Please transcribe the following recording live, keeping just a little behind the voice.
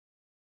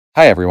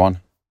Hi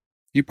everyone.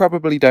 You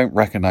probably don't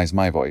recognize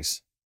my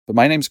voice, but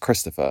my name's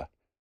Christopher,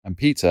 and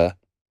Peter,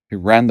 who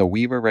ran the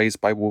We Were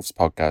Raised by Wolves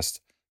podcast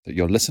that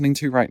you're listening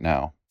to right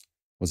now,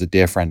 was a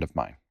dear friend of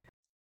mine.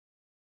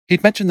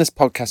 He'd mentioned this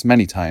podcast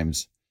many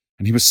times,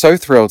 and he was so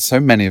thrilled so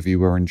many of you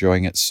were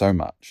enjoying it so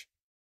much.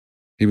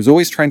 He was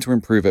always trying to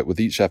improve it with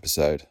each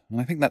episode, and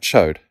I think that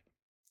showed.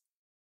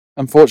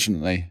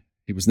 Unfortunately,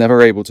 he was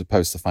never able to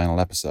post the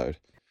final episode,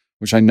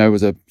 which I know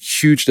was a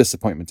huge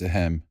disappointment to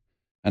him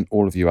and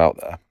all of you out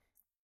there.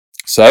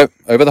 So,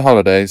 over the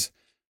holidays,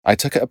 I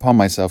took it upon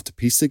myself to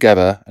piece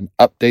together and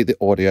update the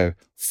audio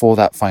for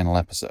that final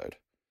episode.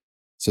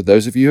 So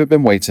those of you who have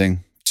been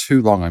waiting, too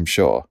long I'm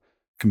sure,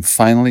 can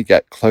finally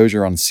get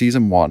closure on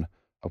season 1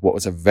 of what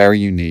was a very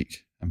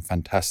unique and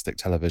fantastic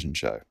television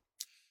show.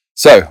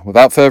 So,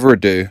 without further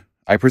ado,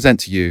 I present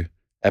to you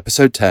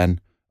episode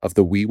 10 of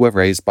the We Were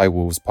Raised by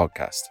Wolves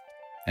podcast.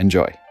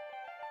 Enjoy.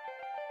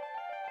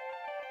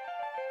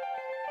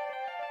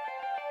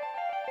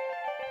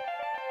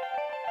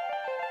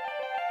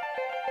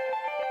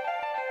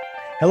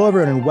 Hello,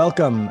 everyone, and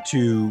welcome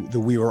to the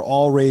We Were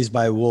All Raised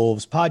by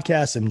Wolves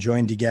podcast. I'm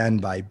joined again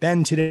by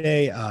Ben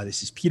today.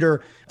 This is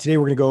Peter. Today,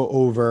 we're going to go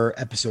over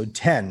episode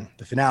 10,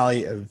 the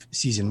finale of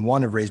season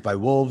 1 of Raised by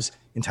Wolves,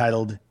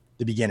 entitled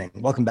The Beginning.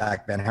 Welcome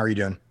back, Ben. How are you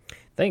doing?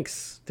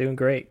 Thanks. Doing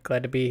great.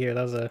 Glad to be here.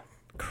 That was a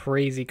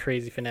crazy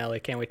finale.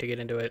 Can't wait to get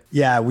into it.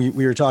 Yeah, we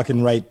were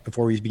talking right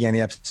before we began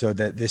the episode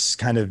that this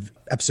kind of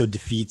episode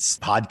defeats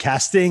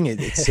podcasting.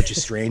 It's such a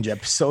strange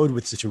episode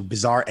with such a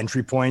bizarre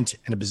entry point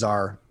and a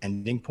bizarre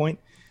ending point.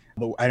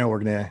 But I know we're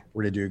gonna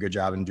do a good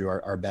job and do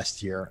our best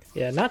here.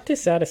 Yeah, not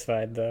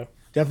dissatisfied though.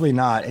 Definitely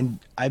not. And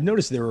I've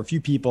noticed there were a few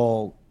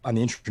people on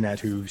the internet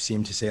who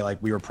seemed to say like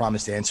we were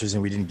promised answers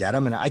and we didn't get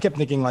them. And I kept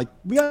thinking like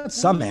we got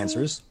some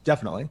answers,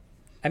 definitely.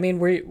 I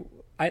mean,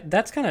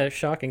 that's kind of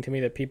shocking to me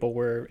that people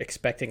were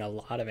expecting a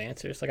lot of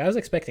answers. Like I was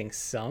expecting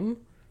some,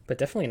 but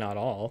definitely not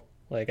all.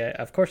 Like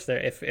of course,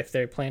 if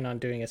they're planning on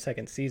doing a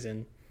second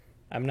season,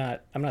 I'm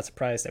not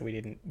surprised that we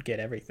didn't get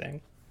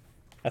everything.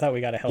 I thought we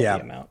got a healthy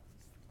amount.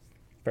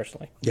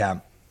 Personally. Yeah,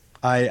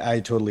 I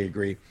totally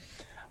agree.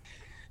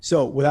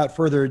 So without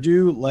further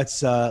ado, let's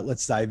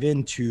dive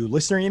into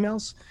listener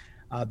emails.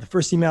 The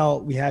first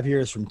email we have here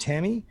is from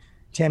Tammy.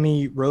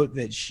 Tammy wrote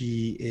that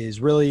she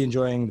is really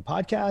enjoying the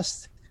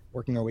podcast,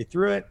 working her way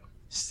through it,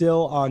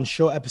 still on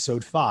show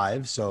episode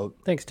 5. So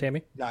thanks,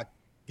 Tammy.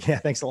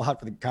 Thanks a lot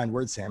for the kind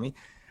words, Tammy.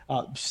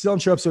 Still on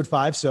show episode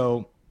 5.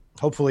 So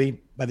hopefully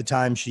by the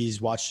time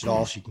she's watched it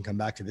all, she can come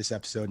back to this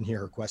episode and hear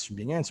her question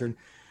being answered.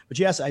 But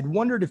yes, I'd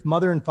wondered if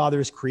Mother and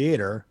Father's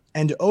creator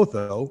and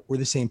Otho were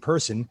the same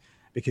person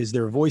because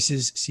their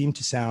voices seem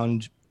to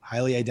sound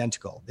highly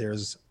identical.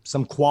 There's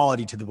some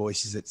quality to the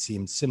voices that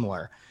seemed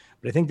similar,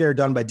 but I think they're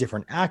done by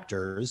different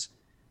actors.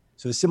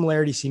 So the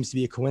similarity seems to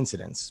be a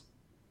coincidence.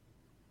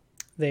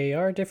 They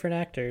are different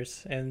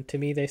actors, and to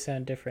me, they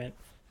sound different.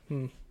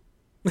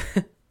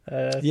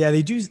 Yeah,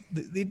 they do.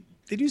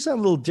 They do sound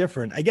a little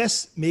different. I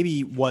guess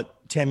maybe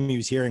what Tammy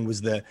was hearing was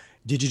the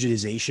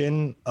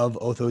digitization of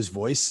Otho's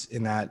voice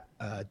in that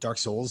Dark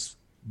Souls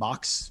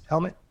box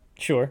helmet.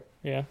 Sure,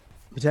 yeah.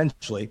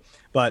 Potentially.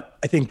 But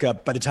I think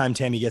by the time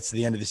Tammy gets to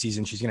the end of the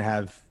season, she's going to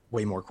have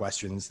way more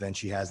questions than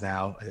she has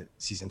now at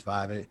season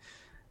 5.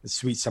 The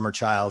sweet summer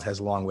child has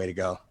a long way to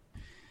go.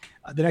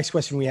 The next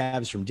question we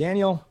have is from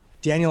Daniel.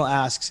 Daniel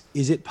asks,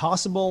 is it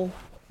possible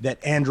that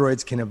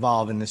androids can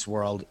evolve in this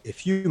world if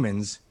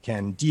humans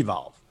can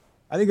devolve?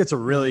 I think that's a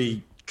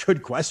really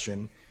good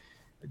question.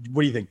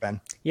 What do you think, Ben?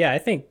 Yeah, I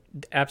think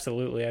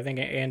absolutely. I think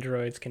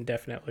androids can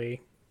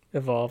definitely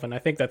evolve, and I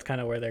think that's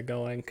kind of where they're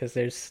going because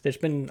there's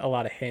been a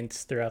lot of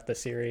hints throughout the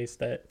series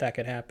that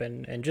could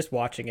happen. And just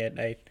watching it,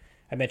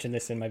 I mentioned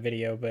this in my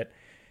video, but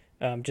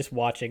just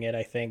watching it,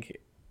 I think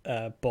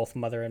both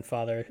Mother and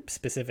Father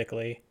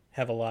specifically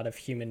have a lot of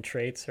human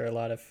traits or a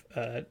lot of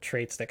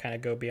traits that kind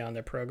of go beyond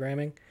their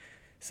programming.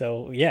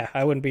 So yeah,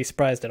 I wouldn't be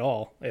surprised at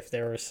all if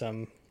there was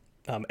some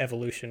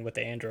evolution with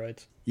the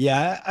androids.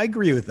 Yeah, I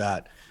agree with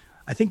that.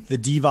 I think the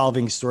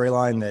devolving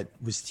storyline that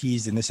was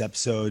teased in this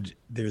episode,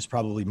 there's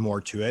probably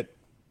more to it.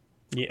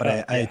 Yeah,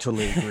 but I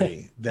totally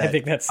agree that I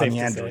think that's safe on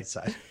the Android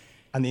side.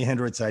 On the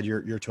Android side,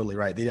 you're totally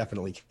right. They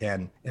definitely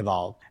can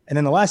evolve. And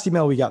then the last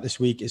email we got this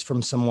week is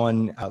from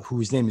someone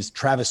whose name is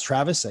Travis.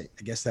 I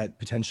guess that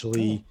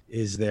potentially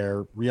is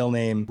their real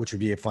name, which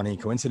would be a funny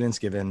coincidence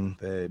given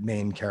the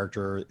main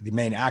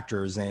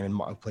actor's name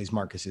and plays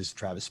Marcus is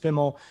Travis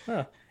Fimmel.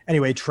 Huh.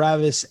 Anyway,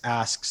 Travis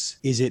asks,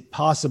 is it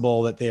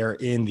possible that they are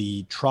in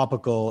the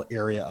tropical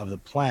area of the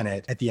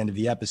planet at the end of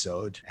the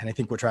episode? And I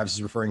think what Travis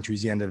is referring to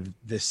is the end of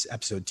this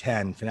episode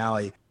 10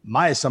 finale.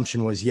 My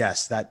assumption was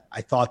yes, that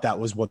I thought that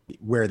was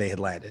where they had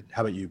landed.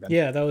 How about you, Ben?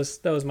 Yeah, that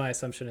was my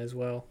assumption as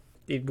well.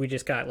 We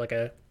just got like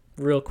a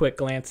real quick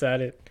glance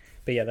at it.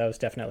 But yeah, that was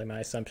definitely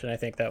my assumption. I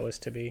think that was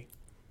to be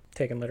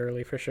taken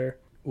literally for sure.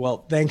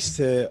 Well, thanks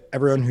to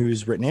everyone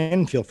who's written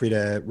in. Feel free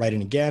to write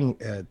in again.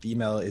 The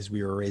email is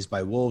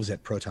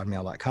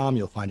wewereraisedbywolves@protonmail.com.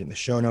 You'll find it in the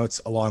show notes,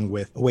 along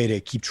with a way to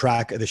keep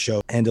track of the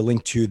show and a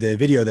link to the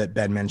video that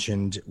Ben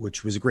mentioned,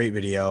 which was a great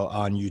video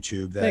on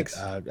YouTube. Thanks.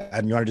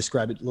 And you want to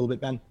describe it a little bit,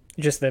 Ben?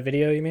 Just the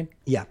video, you mean?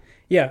 Yeah.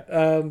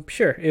 Yeah,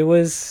 sure. It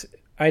was,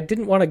 I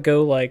didn't want to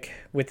go, like,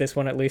 with this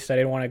one at least, I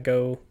didn't want to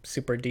go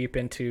super deep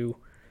into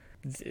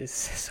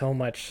so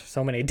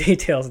many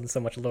details and so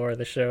much lore of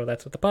the show.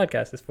 That's what the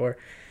podcast is for.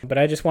 But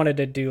I just wanted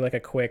to do like a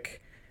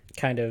quick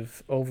kind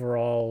of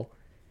overall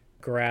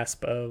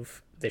grasp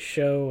of the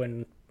show,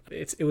 and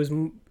it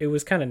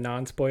was kind of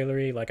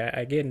non-spoilery. Like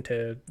I get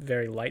into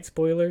very light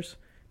spoilers,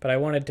 but I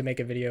wanted to make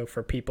a video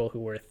for people who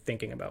were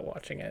thinking about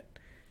watching it,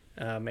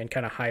 and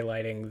kind of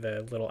highlighting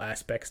the little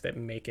aspects that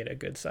make it a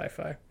good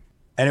sci-fi.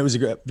 And it was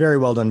a very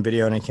well done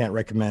video, and I can't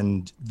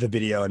recommend the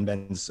video on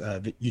Ben's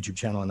YouTube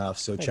channel enough.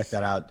 So Check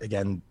that out.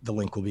 Again, the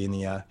link will be in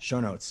the show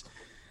notes.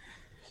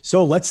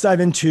 So let's dive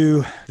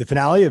into the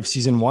finale of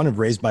season 1 of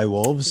Raised by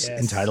Wolves,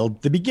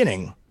 entitled The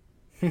Beginning.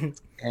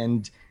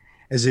 And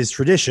as is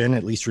tradition,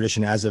 at least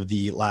tradition as of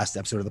the last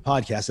episode of the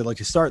podcast, I'd like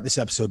to start this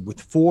episode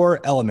with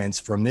 4 elements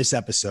from this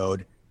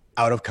episode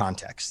out of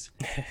context.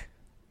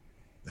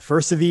 The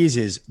first of these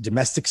is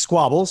domestic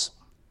squabbles.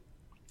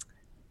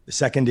 The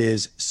second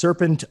is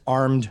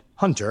serpent-armed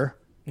hunter,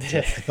 which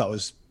I thought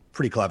was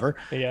pretty clever.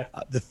 Yeah.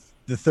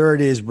 The third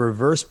is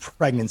reverse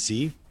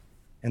pregnancy.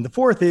 And the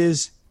fourth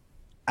is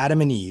Adam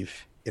and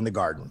Eve in the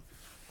garden.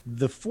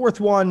 The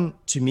fourth one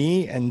to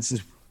me, and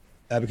since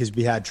because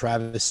we had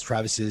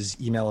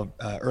Travis's email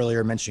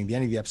earlier mentioning the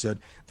end of the episode,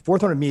 the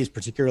fourth one to me is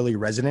particularly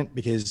resonant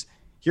because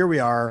here we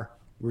are,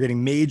 we're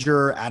getting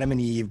major Adam and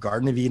Eve,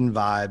 Garden of Eden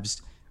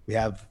vibes. We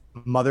have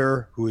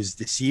mother who is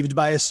deceived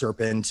by a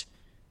serpent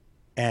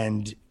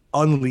and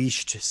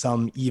unleashed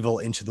some evil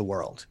into the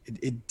world.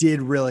 It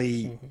did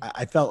really,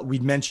 I felt,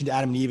 we'd mentioned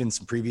Adam and Eve in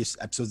some previous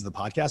episodes of the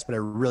podcast, but I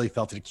really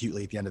felt it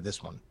acutely at the end of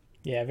this one.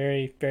 Yeah,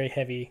 very, very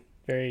heavy,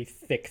 very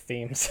thick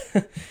themes,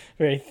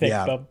 very thick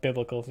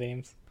biblical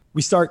themes.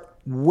 We start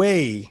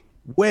way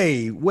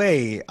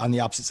on the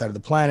opposite side of the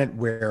planet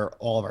where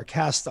all of our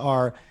cast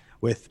are,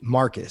 with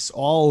Marcus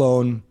all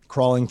alone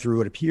crawling through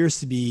what appears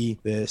to be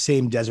the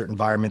same desert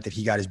environment that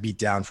he got his beat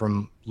down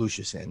from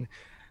Lucius in.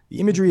 The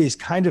imagery is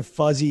kind of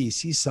fuzzy. You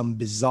see some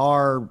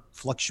bizarre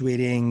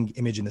fluctuating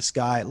image in the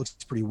sky. It looks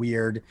pretty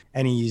weird.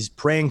 And he's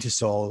praying to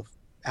Sol,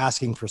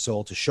 asking for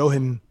Sol to show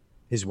him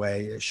his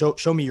way.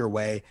 Show me your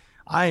way.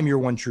 I am your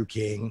one true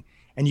king.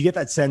 And you get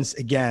that sense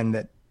again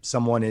that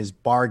someone is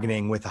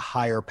bargaining with a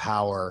higher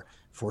power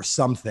for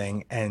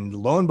something. And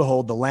lo and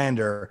behold, the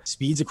lander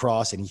speeds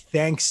across and he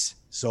thanks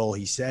Sol.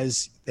 He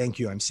says, "Thank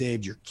you, I'm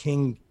saved. Your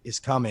king is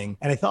coming."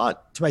 And I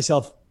thought to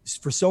myself,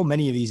 for so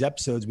many of these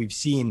episodes, we've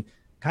seen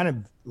kind of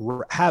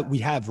we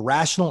have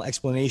rational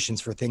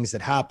explanations for things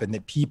that happen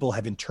that people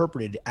have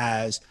interpreted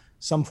as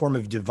some form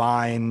of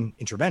divine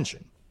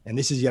intervention. And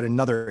this is yet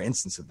another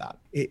instance of that.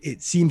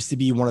 It seems to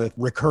be one of the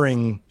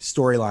recurring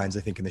storylines,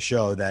 I think, in the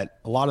show, that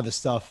a lot of the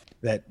stuff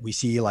that we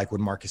see, like when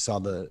Marcus saw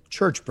the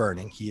church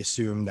burning, he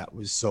assumed that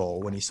was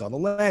Sol. When he saw the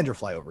lander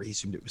fly over, he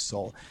assumed it was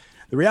Sol.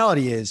 The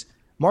reality is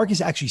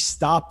Marcus actually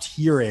stopped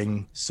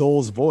hearing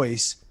Sol's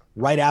voice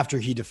right after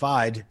he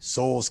defied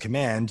Sol's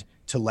command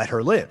to let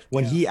her live.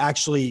 When he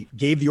actually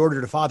gave the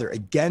order to Father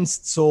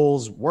against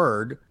Sol's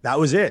word, that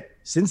was it.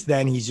 Since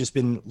then, he's just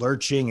been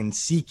lurching and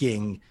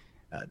seeking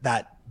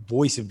that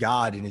voice of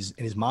God in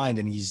his mind,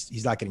 and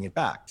he's not getting it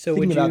back. So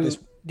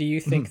do you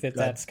think that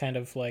that's kind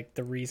of like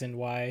the reason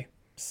why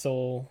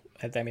Sol,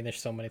 I mean, there's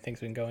so many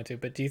things we can go into,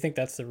 but do you think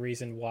that's the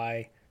reason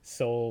why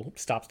Sol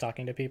stops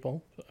talking to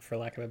people, for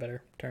lack of a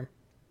better term?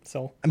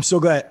 Sol? I'm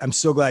so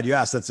glad you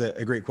asked. That's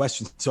a great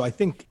question. So I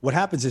think what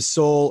happens is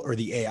Sol, or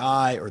the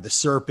AI, or the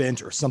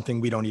serpent, or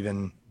something we don't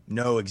even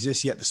know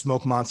exists yet, the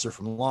smoke monster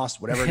from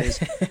Lost, whatever it is,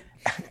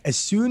 as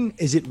soon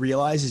as it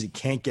realizes it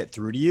can't get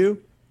through to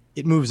you,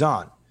 it moves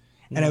on.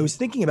 And I was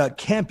thinking about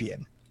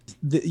Campion.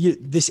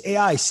 This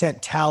AI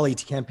sent Tally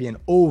to Campion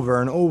over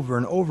and over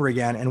and over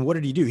again. And what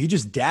did he do? He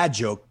just dad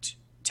joked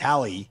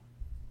Tally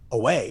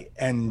away.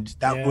 And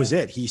that was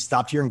it. He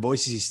stopped hearing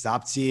voices. He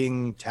stopped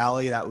seeing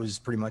Tally. That was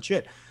pretty much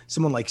it.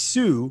 Someone like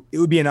Sue, it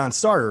would be a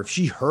non-starter. If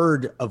she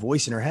heard a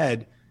voice in her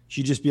head,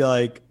 she'd just be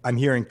like, I'm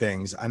hearing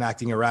things. I'm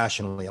acting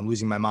irrationally. I'm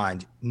losing my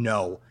mind.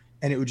 No.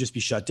 And it would just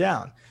be shut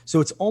down. So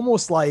it's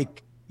almost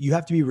like you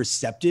have to be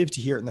receptive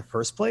to hear it in the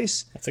first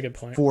place. That's a good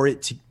point. For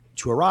it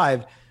to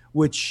arrive,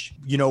 which,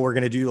 we're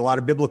going to do a lot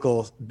of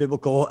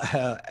biblical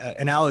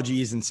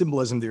analogies and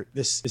symbolism.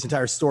 This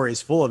entire story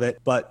is full of it.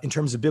 But in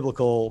terms of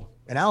biblical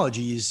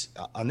analogies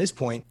on this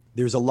point,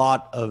 there's a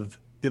lot of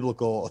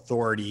biblical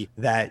authority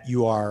that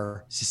you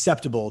are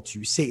susceptible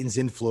to Satan's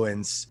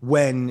influence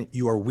when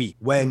you are weak,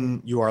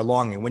 when you are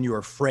longing, when you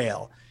are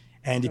frail.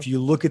 And if you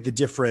look at the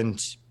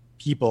different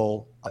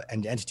people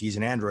and entities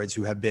and androids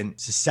who have been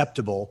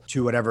susceptible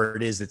to whatever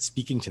it is that's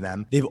speaking to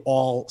them, they've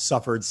all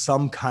suffered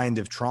some kind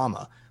of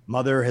trauma.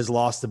 Mother has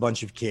lost a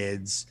bunch of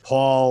kids.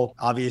 Paul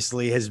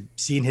obviously has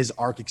seen his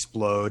arc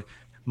explode.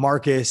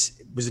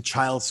 Marcus was a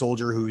child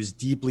soldier who is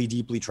deeply,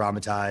 deeply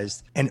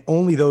traumatized. And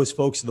only those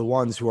folks are the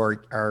ones who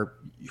are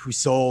whose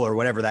soul or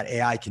whatever that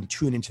AI can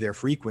tune into their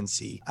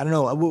frequency. I don't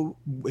know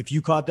if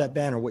you caught that,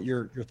 Ben, or what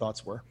your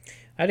thoughts were.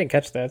 I didn't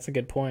catch that. That's a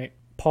good point.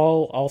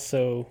 Paul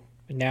also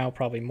now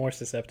probably more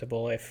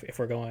susceptible if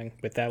we're going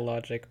with that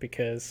logic,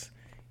 because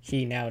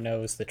he now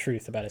knows the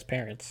truth about his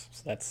parents.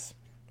 So that's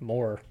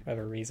more of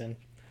a reason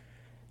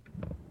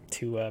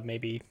to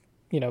maybe,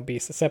 be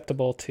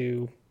susceptible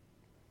to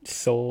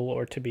soul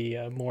or to be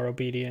more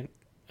obedient.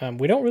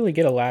 We don't really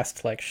get a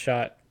last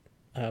shot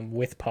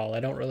with Paul. I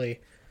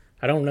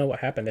don't know what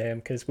happened to him,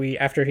 because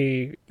after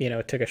he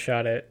took a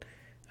shot at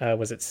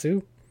was it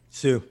Sue?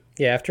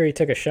 Yeah, after he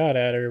took a shot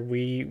at her,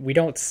 we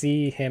don't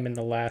see him in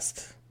the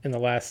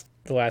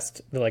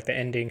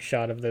ending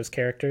shot of those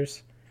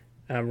characters.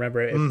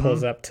 Remember, it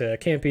pulls up to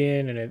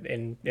Campion,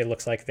 and it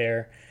looks like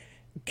the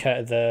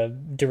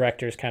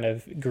director's kind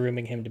of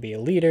grooming him to be a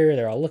leader.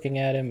 They're all looking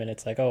at him, and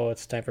it's like, oh,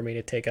 it's time for me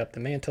to take up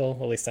the mantle.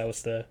 At least that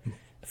was the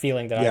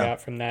feeling that I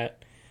got from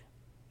that.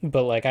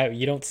 But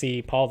you don't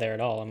see Paul there at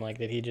all. I'm like,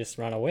 did he just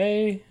run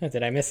away?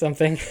 Did I miss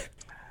something?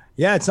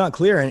 Yeah, it's not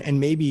clear. And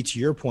maybe to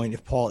your point,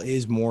 if Paul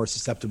is more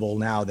susceptible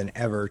now than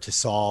ever to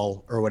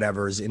Saul or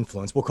whatever's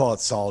influence, we'll call it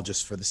Saul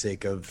just for the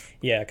sake of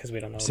because we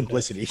don't know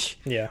simplicity.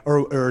 Yeah.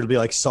 Or it'll be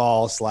like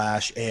Saul /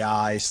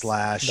 AI /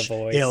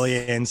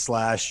 alien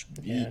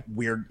 /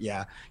 weird.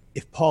 Yeah.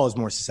 If Paul is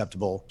more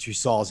susceptible to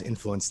Saul's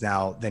influence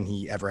now than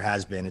he ever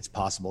has been, it's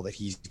possible that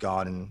he's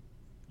gone and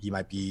he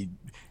might be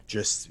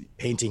just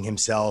painting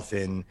himself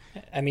in.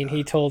 I mean,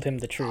 he told him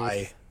the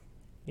truth.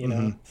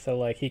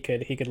 So he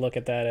could look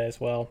at that as,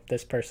 well,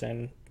 this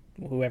person,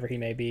 whoever he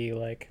may be,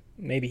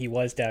 maybe he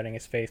was doubting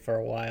his faith for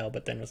a while,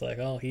 but then was like,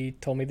 oh, he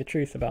told me the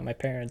truth about my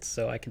parents,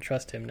 so I can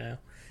trust him now.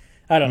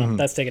 I don't know.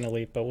 That's taking a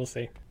leap, but we'll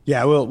see.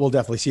 Yeah, we'll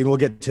definitely see, and we'll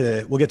get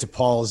to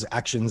Paul's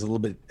actions a little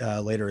bit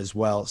later as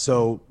well.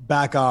 So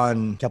back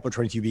on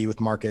Kepler-22b with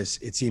Marcus,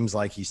 it seems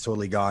like he's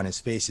totally gone. His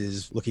face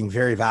is looking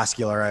very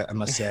vascular, I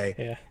must say.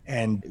 Yeah.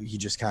 And he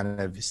just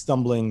kind of is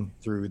stumbling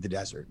through the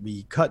desert.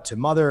 We cut to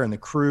Mother and the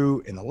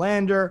crew in the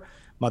lander.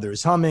 Mother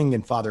is humming,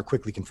 and Father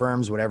quickly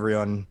confirms what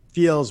everyone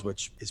feels,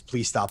 which is,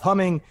 please stop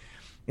humming.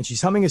 And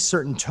she's humming a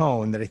certain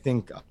tone that I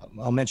think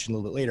I'll mention a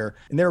little bit later.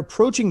 And they're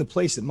approaching the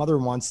place that Mother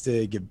wants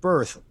to give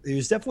birth.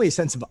 There's definitely a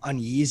sense of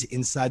unease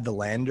inside the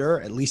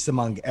lander, at least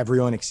among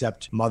everyone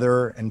except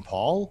Mother and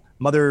Paul.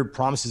 Mother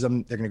promises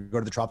them they're going to go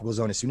to the tropical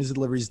zone as soon as the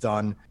delivery is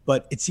done.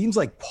 But it seems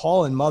like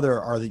Paul and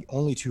Mother are the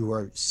only two who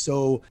are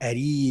so at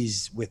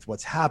ease with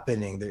what's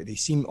happening. They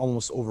seem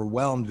almost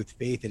overwhelmed with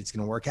faith that it's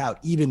going to work out,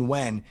 even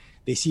when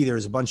they see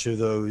there's a bunch of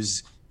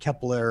those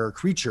Kepler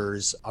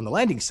creatures on the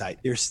landing site.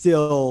 They're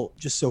still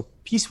just so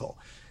peaceful.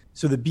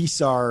 So the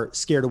beasts are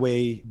scared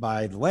away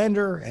by the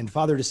lander, and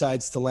Father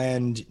decides to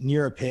land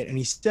near a pit, and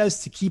he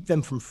says to keep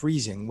them from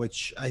freezing,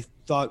 which I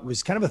thought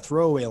was kind of a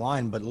throwaway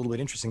line, but a little bit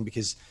interesting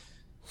because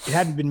it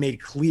hadn't been made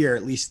clear,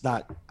 at least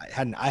I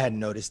hadn't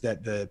noticed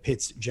that the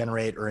pits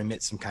generate or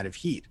emit some kind of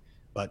heat.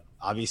 But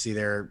obviously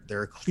they're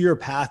a clear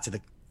path to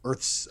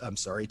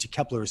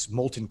Kepler's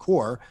molten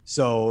core.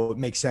 So it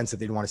makes sense that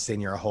they'd want to stay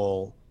near a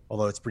hole,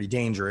 although it's pretty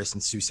dangerous.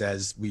 And Sue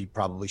says we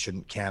probably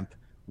shouldn't camp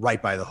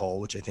right by the hole,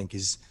 which I think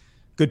is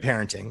good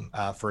parenting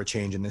for a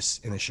change in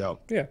the show.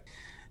 Yeah.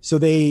 So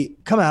they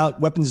come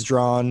out, weapons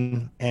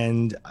drawn,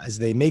 and as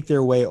they make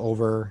their way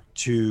over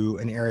to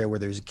an area where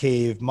there's a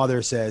cave,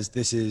 Mother says,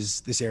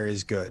 this area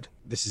is good.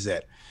 This is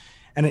it.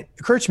 And it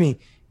occurred to me,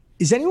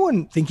 is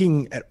anyone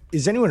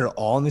at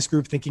all in this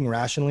group thinking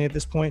rationally at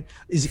this point?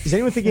 Is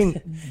anyone thinking,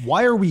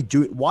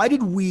 why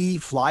did we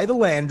fly the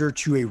lander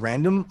to a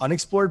random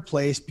unexplored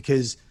place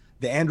because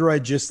the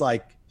android just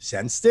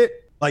sensed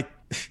it?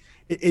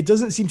 It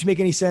doesn't seem to make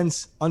any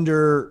sense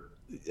under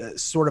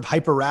sort of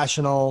hyper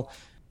rational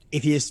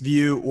atheist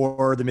view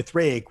or the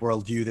Mithraic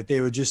worldview that they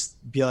would just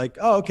be like,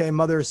 oh, okay,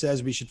 Mother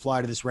says we should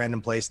fly to this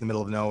random place in the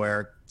middle of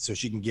nowhere so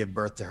she can give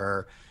birth to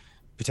her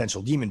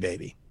potential demon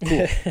baby.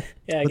 Cool.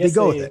 Yeah, I guess they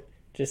go with it.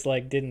 Just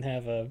didn't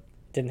have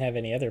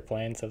any other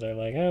plan, so they're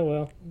like, oh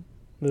well,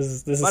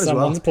 this is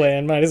someone's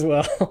plan, might as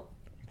well.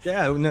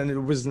 Yeah,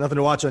 there was nothing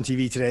to watch on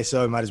TV today,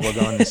 so we might as well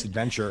go on this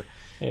adventure.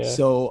 Yeah.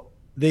 So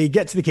they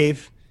get to the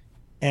cave,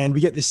 and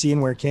we get this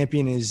scene where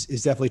Campion is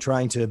definitely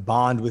trying to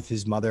bond with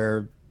his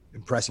mother,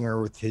 impressing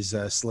her with his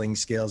sling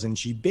skills, and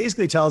she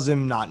basically tells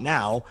him not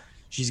now.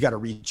 She's got to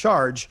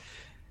recharge.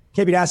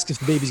 Campion asks if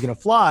the baby's going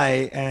to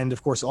fly, and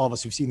of course all of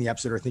us who've seen the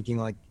episode are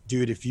thinking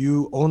dude, if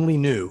you only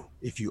knew.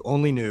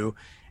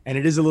 And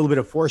it is a little bit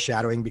of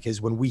foreshadowing,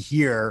 because when we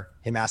hear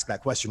him ask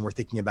that question, we're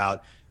thinking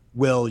about,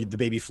 will the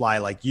baby fly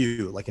like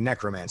you, like a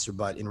necromancer?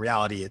 But in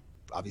reality, it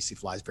obviously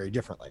flies very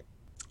differently.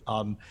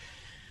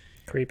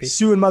 Creepy.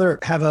 Sue and Mother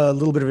have a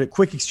little bit of a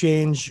quick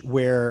exchange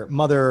where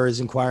Mother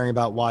is inquiring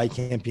about why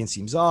Campion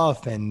seems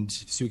off, and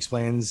Sue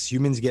explains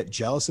humans get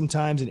jealous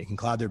sometimes and it can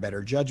cloud their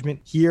better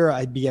judgment. Here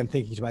I began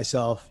thinking to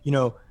myself,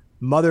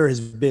 Mother has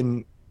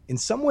been in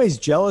some ways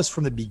jealous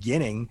from the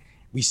beginning.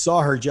 We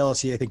saw her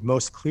jealousy, I think,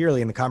 most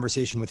clearly in the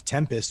conversation with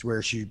Tempest,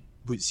 where she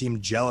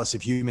seemed jealous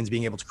of humans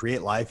being able to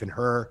create life and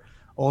her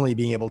only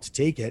being able to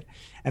take it.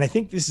 And I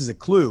think this is a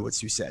clue, what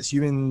Sue says.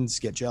 Humans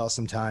get jealous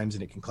sometimes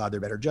and it can cloud their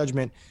better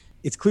judgment.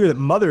 It's clear that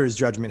Mother's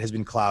judgment has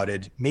been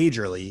clouded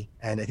majorly.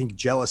 And I think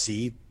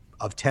jealousy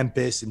of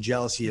Tempest and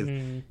jealousy of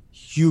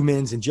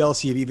humans and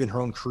jealousy of even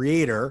her own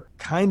creator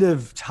kind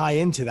of tie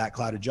into that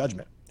clouded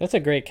judgment. That's a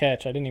great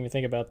catch. I didn't even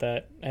think about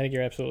that. I think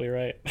you're absolutely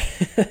right.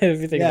 If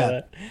you think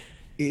about that.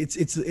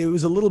 It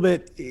was a little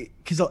bit,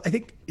 because I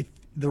think if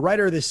the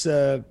writer of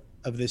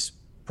this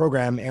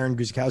program, Aaron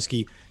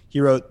Guzikowski, he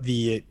wrote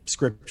the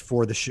script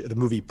for the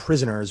movie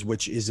Prisoners,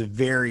 which is a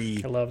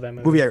I love that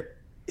movie.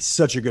 It's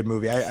such a good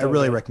movie. I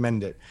really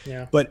recommend it.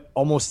 Yeah. But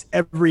almost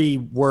every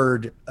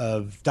word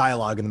of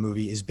dialogue in the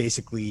movie is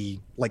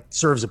basically like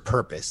serves a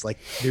purpose. Like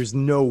there's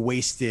no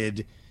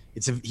wasted.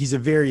 He's a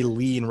very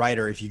lean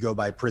writer. If you go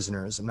by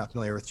Prisoners, I'm not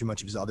familiar with too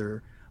much of his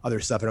other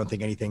stuff. I don't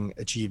think anything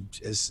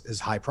achieved as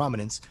high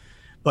prominence.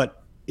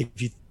 But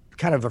if you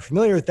kind of are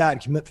familiar with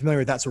that and familiar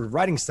with that sort of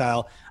writing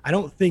style, I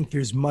don't think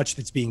there's much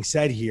that's being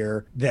said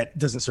here that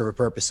doesn't serve a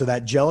purpose. So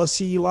that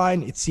jealousy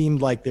line, it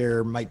seemed like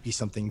there might be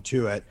something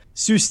to it.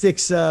 Sue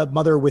sticks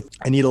Mother with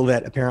a needle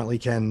that apparently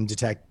can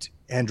detect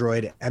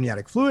android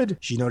amniotic fluid.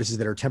 She notices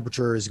that her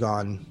temperature has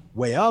gone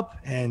way up,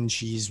 and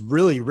she's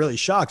really, really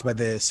shocked by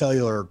the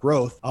cellular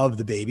growth of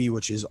the baby,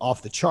 which is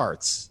off the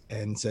charts,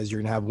 and says,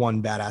 you're gonna have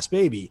one badass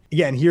baby.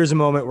 Again, here's a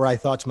moment where I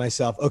thought to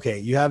myself, okay,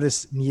 you have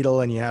this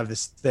needle and you have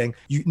this thing.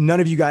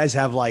 None of you guys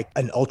have like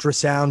an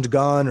ultrasound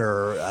gun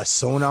or a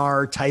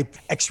sonar type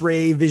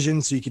X-ray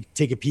vision so you could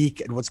take a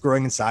peek at what's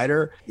growing inside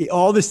her.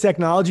 All this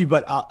technology,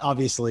 but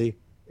obviously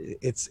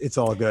it's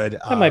all good.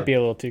 That might be a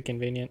little too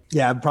convenient.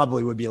 Yeah, it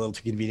probably would be a little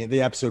too convenient.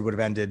 The episode would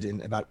have ended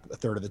in about a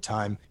third of the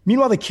time.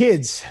 Meanwhile, the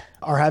kids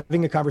are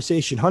having a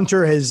conversation.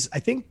 Hunter I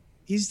think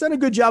he's done a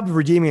good job of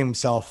redeeming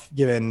himself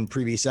given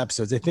previous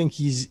episodes. I think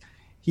he's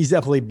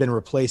definitely been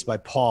replaced by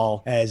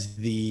Paul as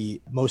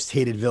the most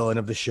hated villain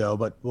of the show,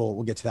 but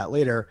we'll get to that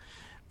later.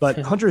 But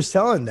Hunter is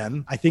telling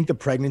them, I think the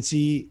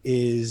pregnancy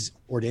is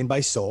ordained by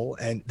Sol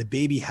and the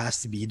baby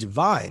has to be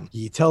divine.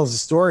 He tells a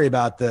story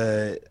about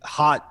the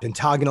hot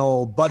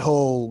pentagonal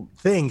butthole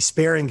thing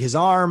sparing his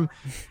arm.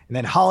 And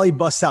then Holly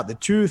busts out the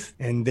tooth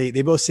and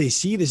they both say,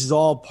 see, this is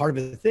all part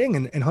of the thing.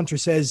 And Hunter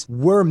says,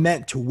 we're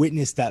meant to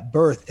witness that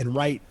birth and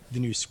write the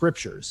new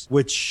scriptures,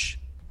 which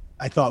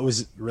I thought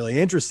was really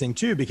interesting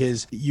too,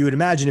 because you would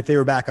imagine if they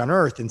were back on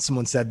Earth and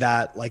someone said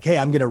that, like, hey,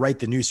 I'm going to write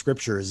the new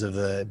scriptures of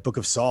the Book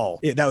of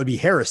Saul, that would be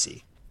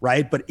heresy,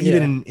 right? But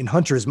even in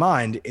Hunter's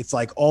mind, it's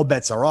like all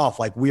bets are off.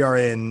 Like we are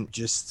in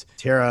just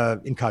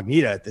terra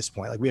incognita at this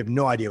point. Like we have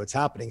no idea what's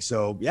happening.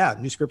 So yeah,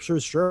 new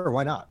scriptures, sure,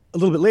 why not? A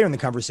little bit later in the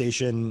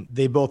conversation,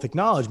 they both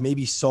acknowledge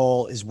maybe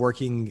Saul is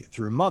working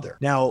through Mother.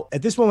 Now,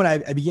 at this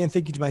moment, I began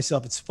thinking to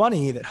myself, it's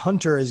funny that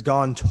Hunter has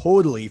gone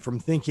totally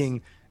from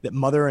thinking that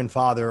Mother and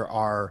Father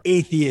are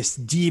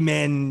atheist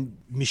demon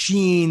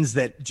machines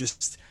that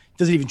just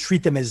doesn't even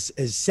treat them as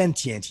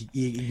sentient.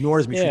 He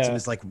ignores them, treats them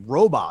as like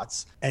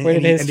robots. And where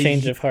did his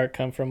change of heart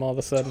come from all of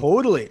a sudden?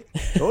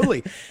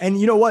 Totally.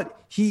 And you know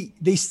what?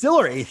 They still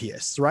are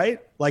atheists, right?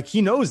 Like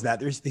he knows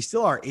that they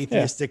still are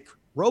atheistic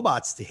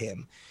robots to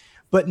him.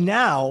 But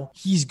now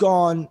he's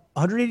gone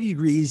 180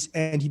 degrees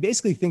and he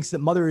basically thinks that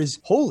Mother is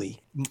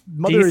holy.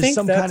 Mother is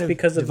some kind of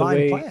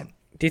divine plan.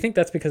 Do you think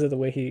that's because of the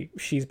way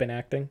she's been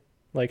acting?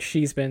 Like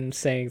she's been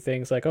saying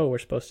things like, oh, we're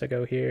supposed to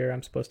go here.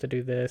 I'm supposed to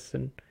do this.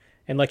 And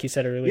like you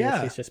said earlier,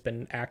 she's just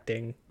been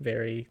acting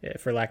very,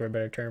 for lack of a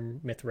better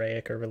term,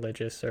 Mithraic or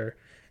religious or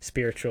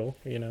spiritual,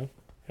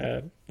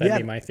 that'd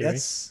be my theory.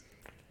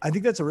 I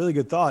think that's a really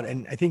good thought.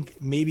 And I think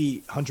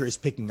maybe Hunter is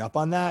picking up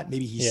on that.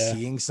 Maybe he's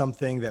seeing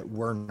something that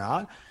we're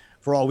not.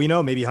 For all we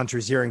know, maybe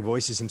Hunter's hearing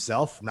voices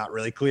himself. Not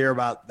really clear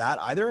about that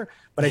either.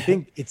 But I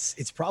think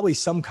it's probably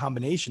some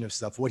combination of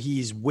stuff. What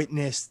he's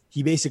witnessed,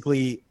 he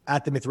basically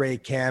at the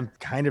Mithraic camp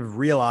kind of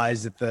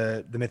realized that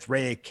the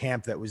Mithraic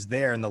camp that was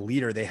there and the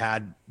leader they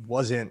had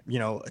wasn't,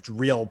 a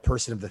real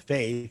person of the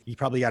faith. He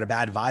probably got a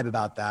bad vibe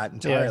about that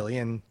entirely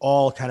and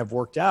all kind of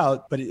worked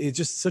out. But it's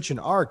just such an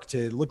arc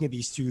to looking at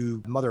these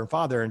two, Mother and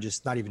Father, and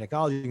just not even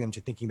acknowledging them,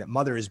 to thinking that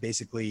Mother is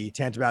basically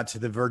tantamount to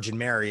the Virgin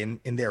Mary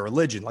in their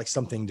religion, like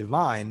something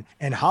divine.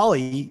 And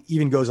Holly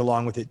even goes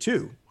along with it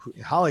too.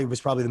 Holly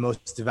was probably the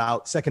most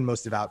devout, second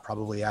most devout,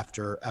 probably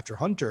after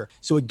Hunter.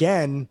 So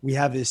again, we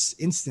have this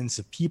instance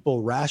of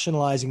people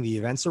rationalizing the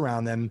events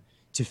around them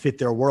to fit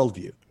their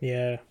worldview.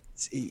 Yeah.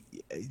 It's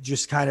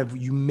just kind of,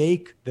 you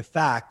make the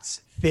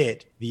facts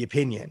fit the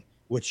opinion,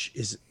 which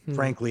is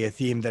frankly a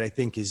theme that I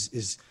think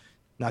is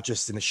not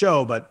just in the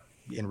show, but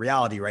in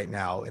reality right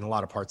now in a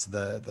lot of parts of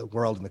the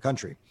world and the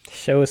country.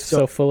 Show is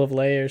so full of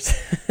layers.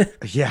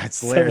 Yeah,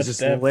 it's layers,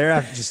 just a layer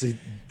after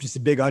just a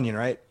big onion,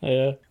 right?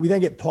 Yeah. We then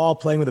get Paul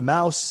playing with a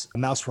mouse. A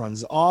mouse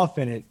runs off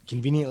and it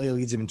conveniently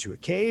leads him into a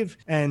cave.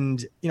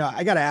 And,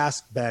 I got to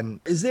ask, Ben,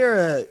 is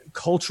there a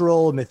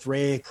cultural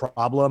Mithraic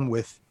problem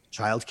with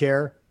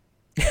childcare?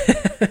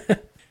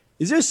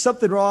 Is there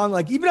something wrong?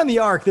 Like even on the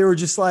Ark, they were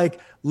just like,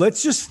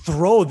 let's just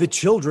throw the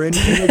children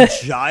in a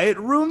giant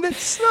room that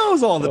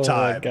snows all the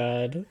time. Oh my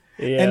God.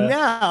 And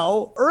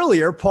now,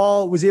 earlier,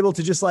 Paul was able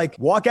to just like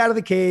walk out of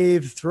the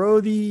cave, throw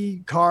the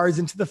cards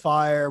into the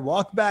fire,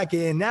 walk back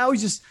in. Now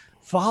he's just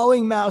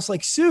following Mouse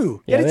like,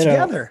 Sue, get it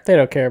together. They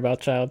don't care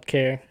about child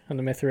care on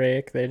the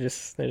Mithraic. They're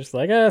just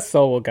like,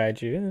 Soul will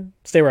guide you.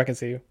 Stay where I can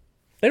see you.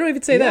 They don't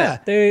even say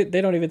that. They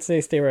don't even say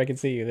stay where I can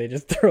see you. They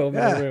just throw him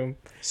in the room.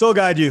 Soul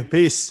guide you.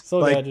 Peace.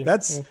 Soul guide you.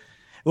 That's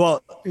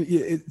well,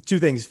 two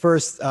things.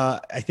 First,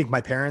 I think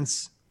my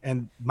parents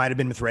and might have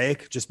been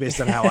Mithraic just based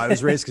on how I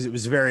was raised, because it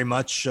was very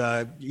much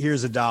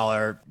here's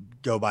 $1,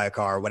 go buy a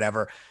car,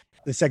 whatever.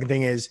 The second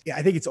thing is,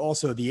 I think it's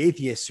also the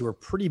atheists who are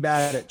pretty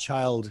bad at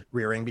child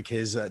rearing,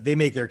 because they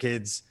make their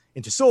kids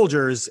into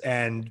soldiers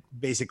and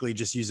basically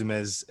just use them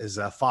as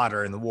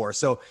fodder in the war.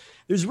 So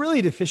there's really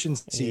a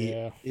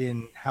deficiency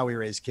in how we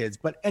raise kids.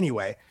 But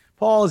anyway,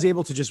 Paul is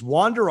able to just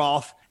wander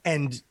off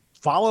and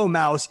follow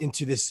Mouse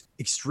into this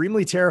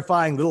extremely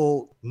terrifying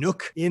little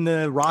nook in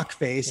the rock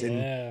face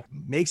and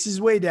makes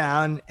his way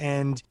down.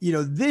 And,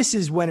 this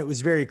is when it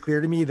was very clear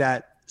to me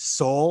that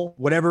Soul,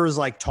 whatever is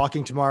like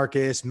talking to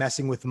Marcus,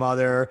 messing with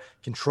Mother,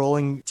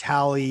 controlling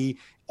Tally,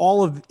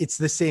 all of it's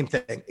the same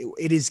thing.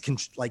 It is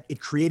like it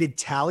created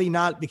Tally,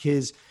 not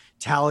because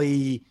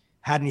Tally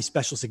had any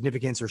special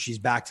significance or she's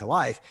back to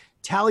life.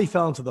 Tally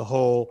fell into the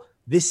hole.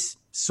 This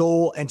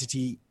soul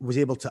entity was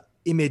able to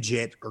image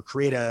it or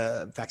create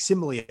a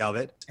facsimile of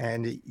it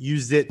and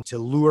used it to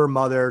lure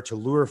Mother, to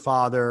lure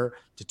Father,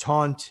 to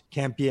taunt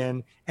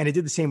Campion. And it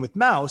did the same with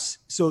Mouse.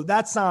 So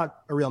that's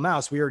not a real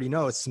mouse. We already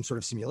know it's some sort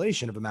of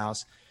simulation of a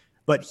mouse.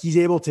 But he's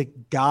able to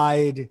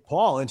guide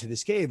Paul into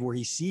this cave where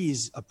he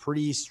sees a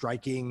pretty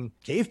striking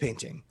cave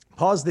painting.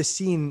 Pause this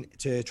scene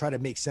to try to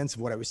make sense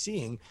of what I was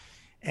seeing.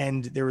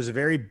 And there was a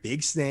very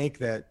big snake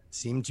that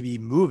seemed to be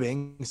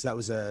moving. So that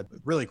was a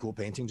really cool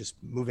painting, just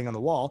moving on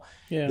the wall.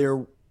 Yeah.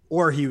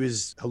 Or he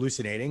was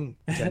hallucinating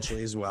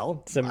potentially as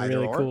well. Some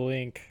really cool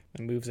ink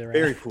that moves around.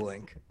 Very cool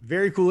ink.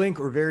 Very cool ink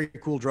or very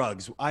cool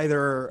drugs.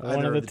 Either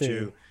of the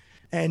two.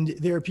 And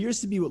there appears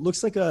to be what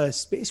looks like a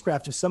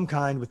spacecraft of some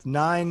kind with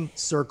 9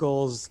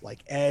 circles like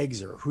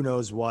eggs or who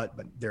knows what,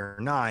 but there are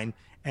 9,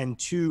 and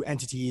 2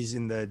 entities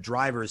in the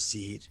driver's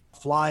seat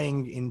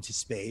flying into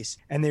space.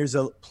 And there's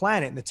a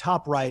planet in the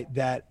top right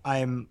that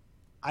I'm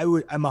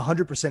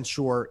 100%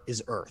 sure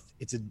is Earth.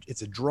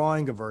 It's a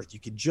drawing of Earth. You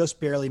could just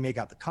barely make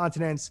out the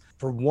continents.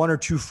 For 1 or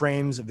 2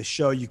 frames of the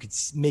show, you could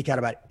make out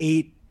about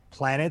 8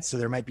 planets. So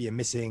there might be a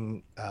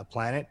missing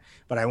planet,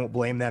 but I won't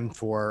blame them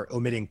for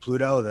omitting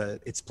Pluto.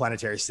 Its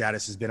planetary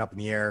status has been up in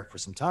the air for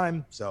some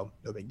time, so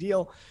no big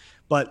deal.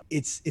 But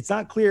it's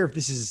not clear if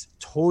this is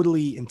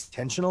totally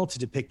intentional to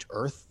depict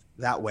Earth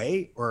that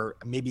way, or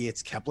maybe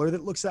it's Kepler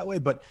that looks that way.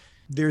 But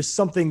there's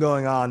something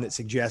going on that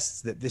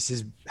suggests that this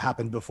has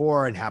happened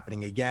before and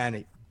happening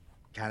again,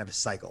 kind of a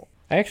cycle.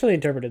 I actually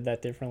interpreted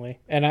that differently.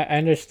 And I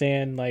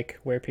understand like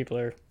where people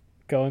are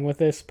going with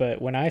this,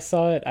 but when I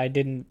saw it, I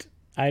didn't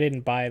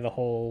buy the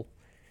whole,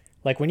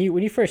 like when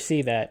you first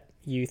see that,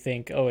 you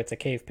think, oh, it's a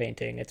cave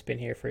painting. It's been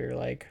here for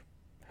like,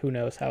 who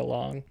knows how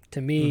long.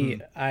 To me,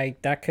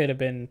 that could have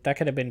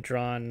been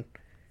drawn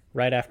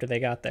right after they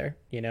got there,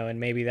 and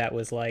maybe that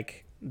was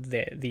like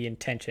the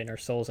intention or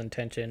Soul's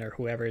intention or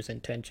whoever's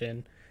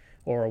intention,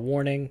 or a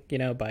warning,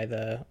 by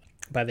the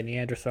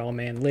Neanderthal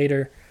man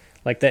later,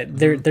 like that.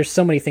 There's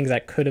so many things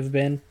that could have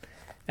been,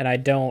 and I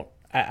don't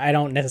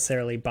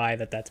necessarily buy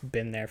that that's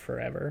been there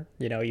forever,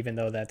 even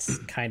though that's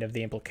kind of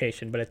the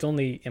implication, but it's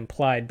only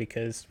implied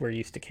because we're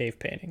used to cave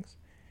paintings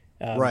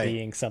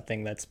being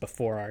something that's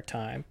before our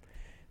time.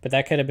 But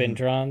that could have been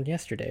drawn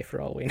yesterday for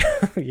all we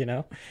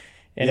know,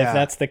 And if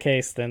that's the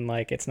case, then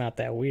like it's not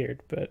that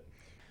weird. But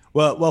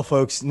well,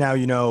 folks, now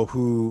you know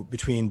who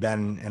between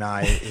Ben and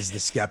I is the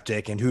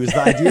skeptic and who is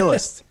the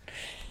idealist.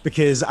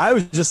 Because I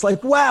was just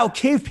like, wow,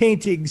 cave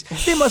paintings,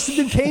 they must have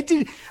been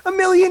painted 1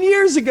 million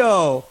years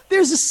ago.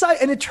 There's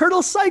an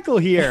eternal cycle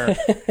here.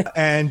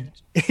 And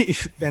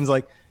Ben's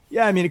like,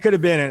 yeah, I mean, it could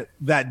have been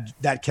that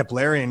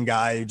Keplerian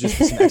guy who just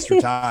some extra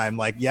time,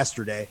 like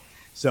yesterday.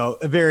 So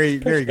a very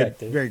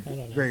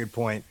good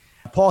point.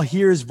 Paul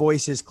hears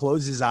voices,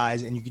 closes his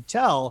eyes, and you could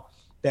tell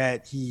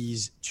that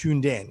he's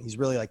tuned in. He's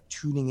really like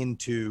tuning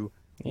into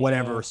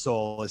whatever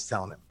Soul is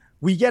telling him.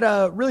 We get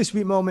a really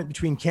sweet moment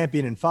between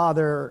Campion and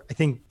Father. I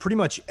think pretty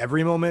much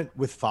every moment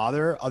with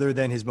Father, other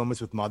than his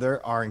moments with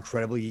Mother, are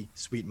incredibly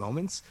sweet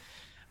moments.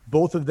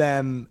 Both of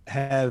them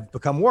have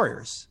become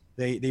warriors.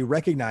 They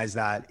recognize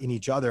that in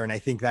each other, and I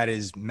think that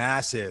is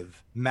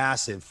massive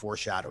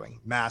foreshadowing.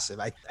 Massive.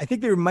 I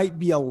think there might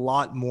be a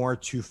lot more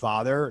to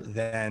Father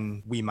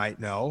than we might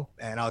know,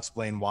 and I'll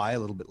explain why a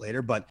little bit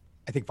later. But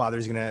I think Father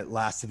is going to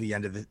last to the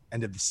end of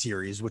the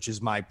series, which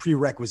is my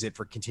prerequisite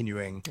for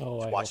continuing to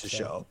watch the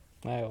show.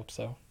 I hope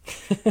so.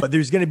 But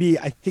there's going to be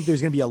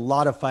a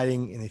lot of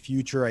fighting in the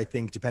future. I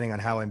think depending on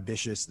how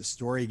ambitious the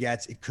story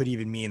gets, it could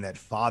even mean that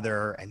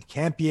Father and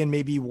Campion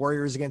may be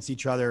warriors against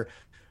each other.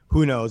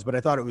 Who knows? But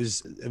I thought it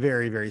was a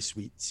very, very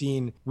sweet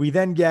scene. We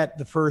then get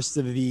the first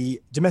of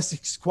the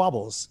domestic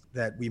squabbles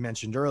that we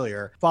mentioned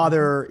earlier.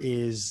 Father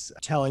is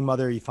telling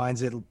Mother he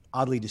finds it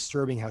oddly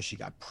disturbing how she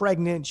got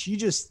pregnant. She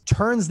just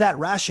turns that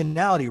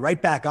rationality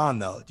right back on,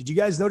 though. Did you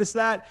guys notice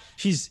that?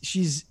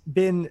 She's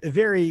been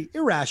very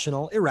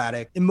irrational,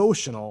 erratic,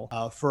 emotional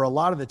for a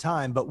lot of the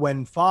time. But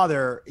when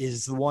father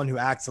is the one who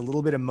acts a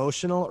little bit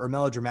emotional or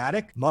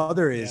melodramatic,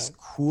 mother is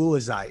cool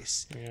as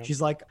ice. Yeah.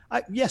 She's like,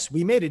 yes,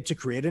 we made it to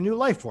create a new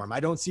life form. I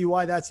don't see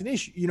why that's an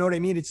issue. You know what I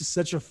mean? It's just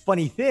such a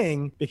funny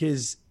thing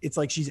because it's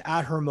like she's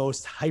at her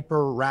most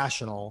hyper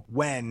rational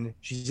when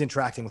she's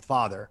interacting with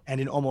father. And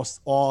in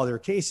almost all other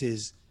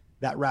cases,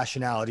 that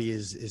rationality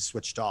is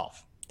switched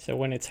off. So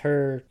when it's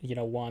her,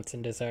 wants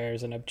and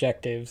desires and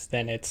objectives,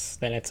 then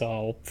it's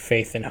all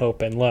faith and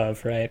hope and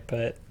love, right?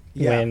 But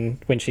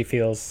when she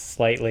feels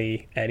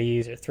slightly at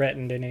ease or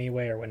threatened in any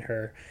way, or when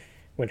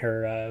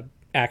her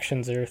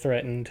actions are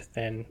threatened,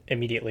 then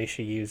immediately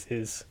she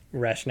uses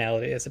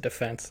rationality as a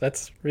defense.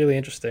 That's really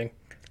interesting.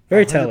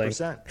 Very 100%.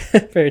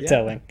 Telling. Very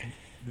telling.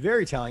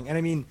 Very telling. And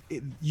I mean,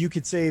 you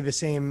could say the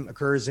same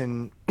occurs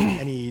in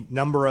any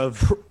number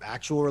of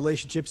actual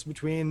relationships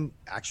between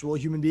actual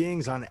human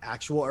beings on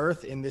actual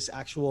Earth in this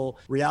actual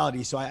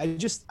reality. So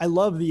I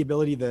love the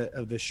ability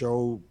of the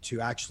show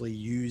to actually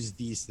use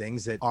these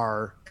things that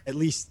are, at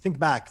least think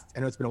back, I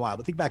know it's been a while,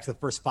 but think back to the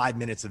first 5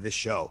 minutes of this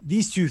show.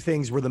 These two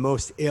things were the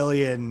most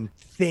alien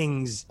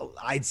things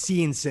I'd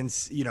seen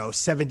since,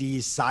 70s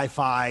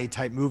sci-fi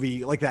type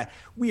movie, like that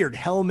weird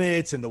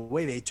helmets and the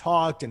way they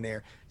talked and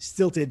their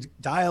stilted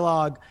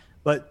dialogue.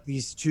 But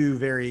these two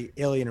very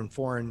alien and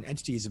foreign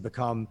entities have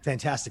become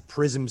fantastic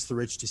prisms through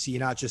which to see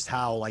not just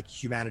how like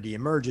humanity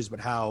emerges, but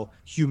how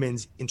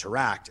humans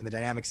interact and the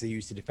dynamics they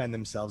use to defend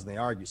themselves and they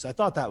argue. So I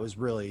thought that was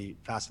really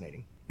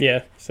fascinating.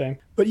 Yeah, same.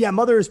 But yeah,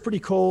 mother is pretty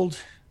cold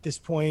at this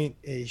point.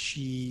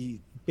 She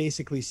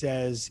basically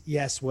says,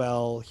 yes,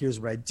 well,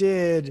 here's what I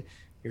did.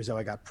 Here's how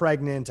I got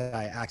pregnant.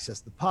 I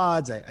accessed the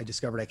pods. I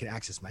discovered I could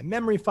access my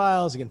memory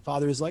files. Again,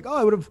 father is like, oh,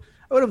 I would have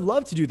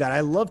loved to do that. I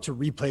love to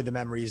replay the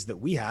memories that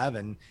we have,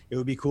 and it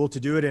would be cool to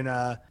do it in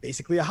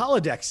basically a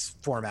holodeck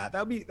format.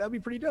 That'd be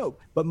pretty dope.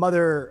 But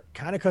mother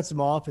kind of cuts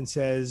him off and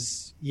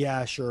says,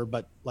 yeah, sure,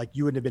 but like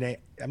you wouldn't have been.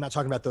 I'm not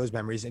talking about those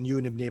memories, and you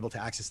wouldn't have been able to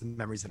access the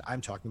memories that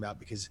I'm talking about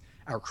because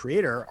our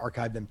creator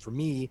archived them for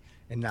me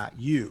and not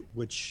you.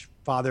 Which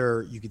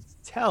father, you could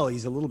tell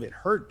he's a little bit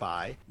hurt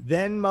by.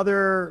 Then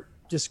mother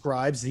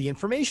describes the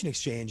information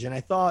exchange, and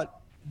I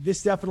thought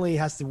this definitely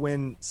has to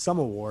win some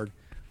award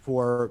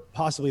for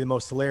possibly the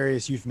most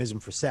hilarious euphemism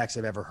for sex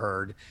I've ever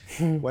heard.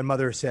 When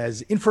mother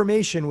says,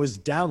 information was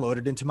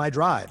downloaded into my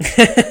drive.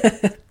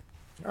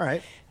 All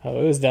right.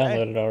 Oh, it was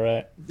downloaded, all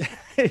right.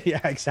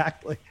 Yeah,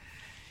 exactly.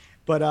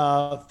 But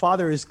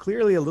father is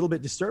clearly a little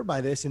bit disturbed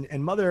by this,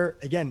 and mother,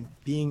 again,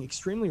 being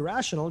extremely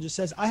rational, just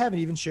says, I haven't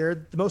even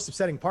shared the most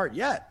upsetting part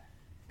yet.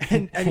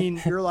 And I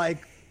mean, you're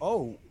like,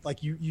 oh,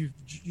 like you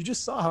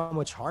just saw how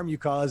much harm you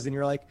caused, and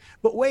you're like,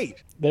 but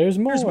wait, there's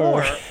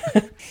more.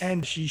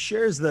 And she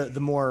shares the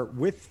more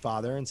with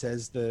father and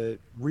says the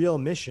real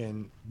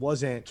mission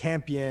wasn't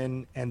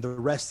Campion and the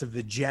rest of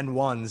the Gen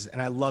 1s.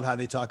 And I love how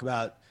they talk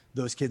about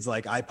those kids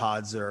like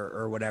iPods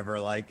or whatever,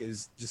 like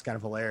is just kind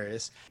of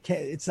hilarious.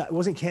 It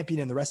wasn't Campion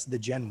and the rest of the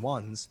Gen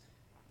 1s.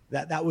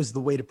 That was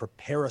the way to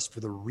prepare us for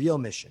the real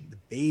mission. The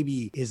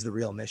baby is the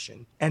real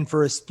mission. And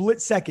for a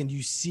split second,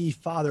 you see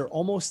father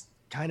almost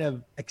kind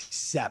of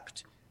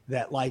accept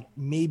that like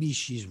maybe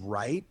she's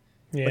right,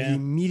 but he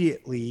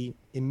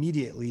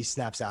immediately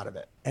snaps out of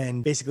it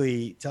and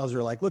basically tells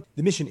her like, look,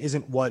 the mission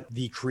isn't what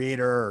the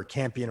creator or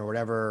Campion or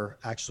whatever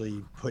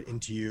actually put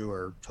into you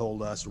or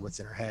told us or what's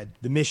in her head.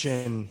 The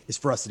mission is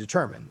for us to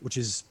determine, which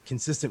is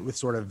consistent with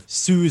sort of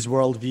Sue's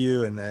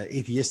worldview and the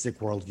atheistic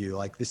worldview.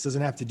 Like this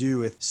doesn't have to do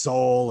with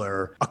soul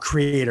or a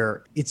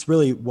creator. It's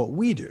really what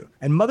we do.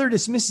 And mother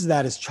dismisses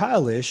that as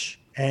childish.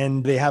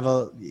 And they have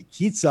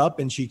heats up,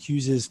 and she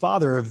accuses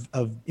father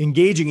of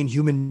engaging in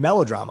human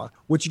melodrama,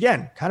 which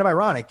again, kind of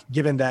ironic,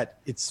 given that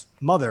it's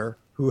mother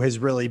who has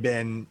really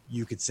been,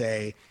 you could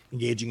say,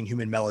 engaging in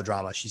human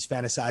melodrama. She's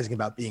fantasizing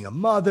about being a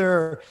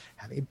mother,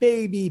 having a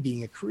baby,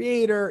 being a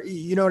creator,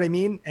 you know what I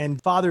mean? And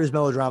father's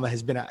melodrama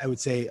has been, I would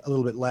say, a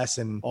little bit less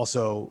and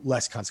also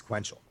less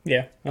consequential.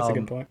 Yeah, that's a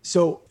good point.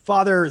 So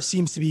father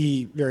seems to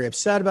be very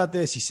upset about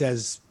this. He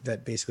says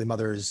that basically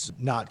mother is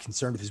not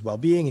concerned with his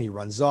well-being, and he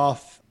runs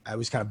off. I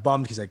was kind of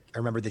bummed because I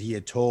remember that he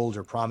had told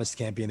or promised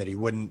Campion that he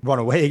wouldn't run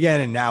away again,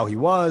 and now he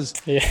was.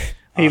 Yeah,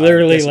 he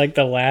literally, like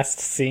the last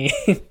scene,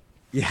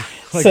 like,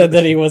 said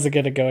that he wasn't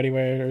going to go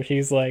anywhere. Or he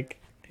was like,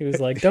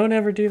 don't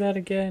ever do that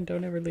again.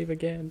 Don't ever leave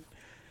again.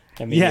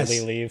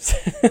 Immediately leaves.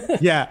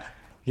 Yeah.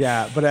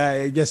 But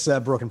I guess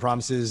broken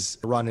promises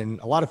run in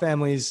a lot of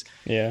families.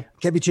 Yeah.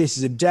 Campion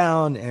chases him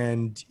down,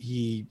 and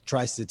he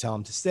tries to tell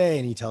him to stay,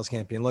 and he tells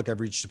Campion, look, I've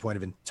reached a point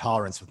of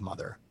intolerance with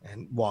mother,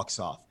 and walks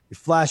off. We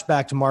flash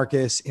back to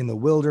Marcus in the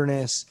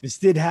wilderness. This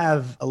did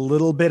have a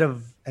little bit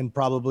of, and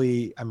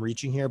probably I'm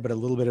reaching here, but a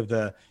little bit of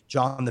the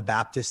John the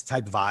Baptist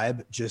type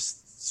vibe,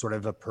 just sort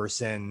of a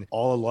person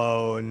all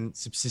alone,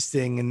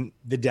 subsisting in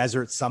the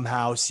desert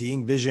somehow,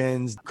 seeing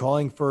visions,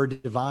 calling for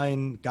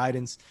divine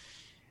guidance.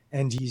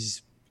 And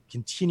he's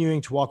continuing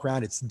to walk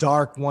around. It's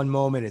dark one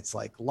moment, it's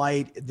like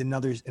light. In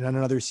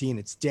another scene,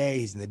 it's day.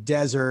 He's in the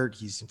desert.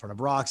 He's in front of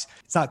rocks.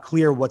 It's not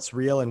clear what's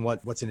real and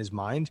what's in his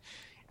mind.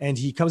 And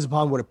he comes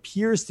upon what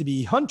appears to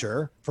be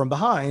Hunter from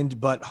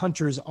behind, but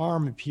Hunter's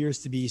arm appears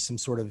to be some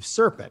sort of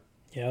serpent.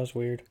 Yeah, that was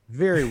weird.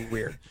 Very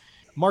weird.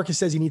 Marcus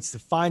says he needs to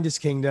find his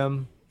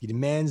kingdom. He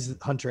demands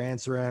that Hunter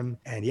answer him.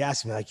 And he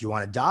asks him, like, you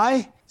want to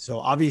die? So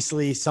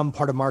obviously some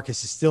part of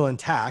Marcus is still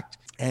intact.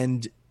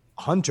 And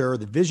Hunter,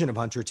 the vision of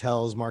Hunter,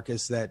 tells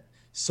Marcus that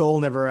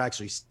Soul never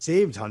actually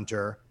saved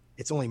Hunter.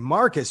 It's only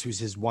Marcus who's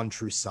his one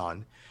true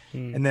son.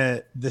 And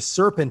the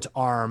serpent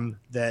arm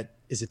that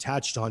is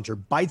attached to Hunter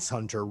bites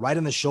Hunter right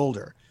on the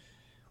shoulder,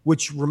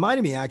 which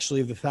reminded me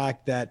actually of the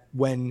fact that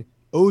when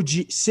OG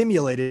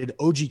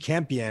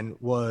Campion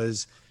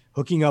was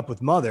hooking up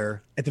with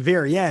Mother at the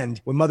very end,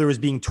 when Mother was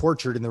being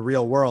tortured in the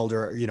real world,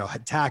 or,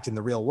 attacked in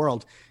the real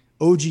world,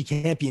 OG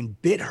Campion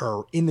bit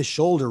her in the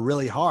shoulder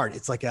really hard.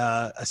 It's like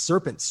a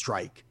serpent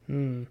strike.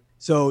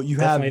 So you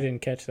Definitely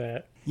didn't catch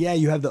that. Yeah,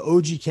 you have the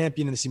OG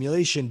Campion in the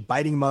simulation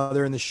biting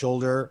Mother in the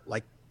shoulder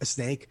like a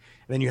snake.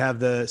 And then you have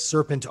the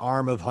serpent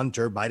arm of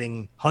Hunter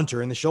biting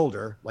Hunter in the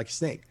shoulder like a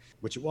snake,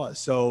 which it was.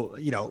 So,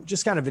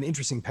 just kind of an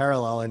interesting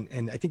parallel.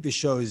 And I think this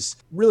show is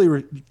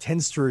really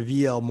tends to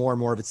reveal more and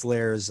more of its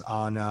layers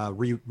on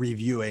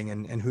reviewing,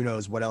 and who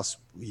knows what else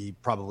we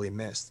probably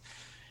missed.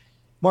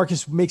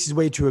 Marcus makes his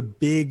way to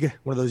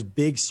one of those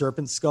big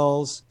serpent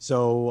skulls.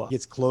 So he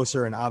gets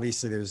closer, and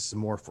obviously there's some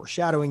more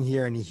foreshadowing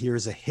here, and he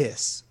hears a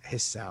hiss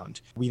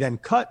sound. We then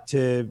cut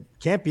to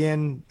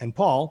Campion and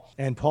Paul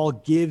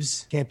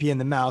gives Campion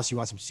the mouse. He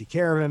wants him to take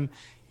care of him.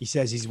 He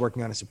says he's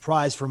working on a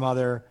surprise for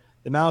Mother.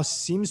 The mouse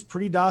seems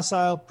pretty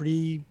docile,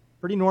 pretty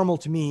normal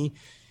to me.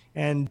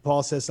 And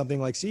Paul says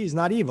something like, see, he's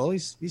not evil.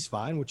 He's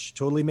fine, which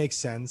totally makes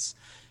sense.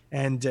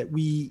 And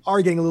we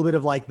are getting a little bit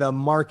of like the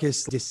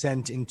Marcus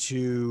descent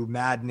into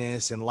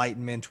madness,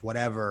 enlightenment,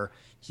 whatever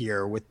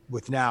here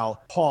with now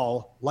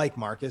Paul, like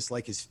Marcus,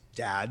 like his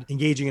dad,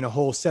 engaging in a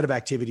whole set of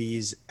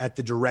activities at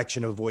the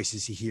direction of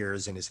voices he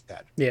hears in his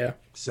head. Yeah.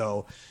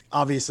 So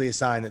obviously a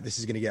sign that this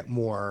is going to get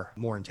more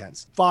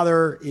intense.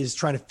 Father is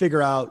trying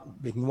to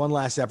making one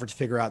last effort to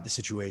figure out the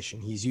situation.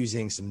 He's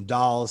using some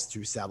dolls to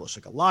establish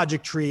like a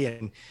logic tree.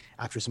 And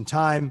after some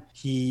time,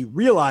 he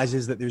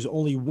realizes that there's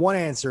only one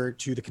answer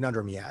to the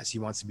conundrum he has. He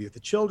wants to be with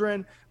the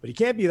children, but he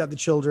can't be without the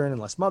children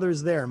unless Mother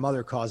is there, and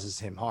Mother causes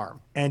him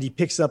harm. And he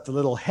picks up the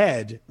little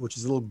head, which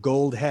is a little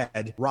gold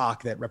head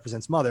rock that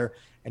represents Mother.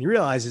 And he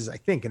realizes, I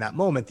think in that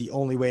moment, the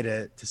only way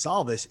to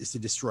solve this is to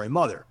destroy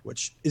Mother,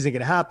 which isn't going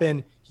to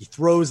happen. He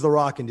throws the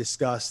rock in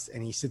disgust,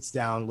 and he sits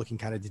down looking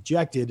kind of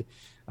dejected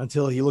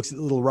until he looks at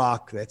the little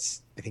rock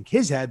that's, I think,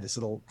 his head, this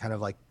little kind of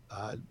like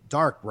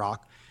dark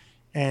rock.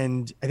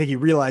 And I think he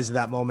realized at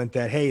that moment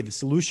that, hey,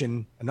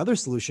 another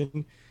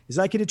solution is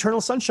I could eternal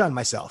sunshine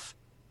myself.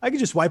 I could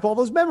just wipe all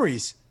those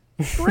memories.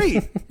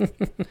 Great.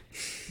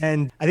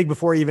 And I think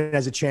before he even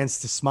has a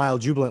chance to smile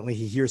jubilantly,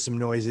 he hears some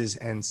noises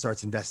and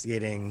starts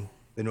investigating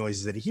the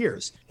noises that he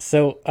hears.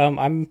 So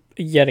I'm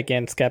yet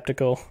again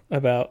skeptical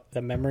about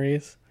the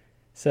memories.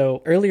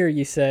 So earlier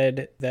you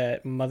said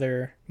that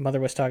mother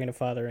was talking to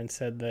Father and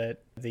said that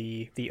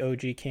the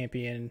OG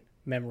Campion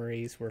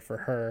memories were for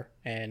her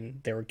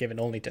and they were given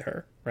only to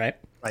her, right?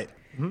 Right.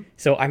 Mm-hmm.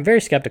 So I'm very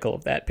skeptical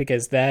of that,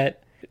 because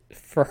that,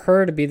 for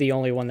her to be the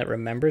only one that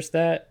remembers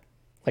that,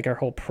 like her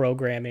whole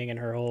programming and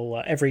her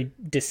whole every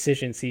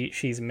decision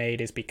she's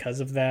made is because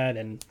of that,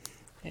 and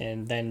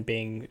then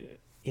being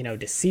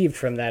deceived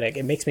from that,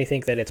 it makes me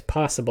think that it's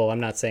possible.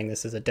 I'm not saying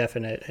this is a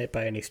definite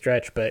by any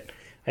stretch, but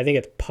I think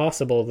it's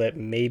possible that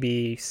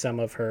maybe some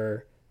of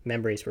her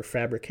memories were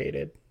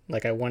fabricated.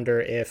 Like, I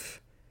wonder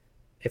if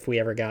we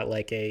ever got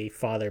like a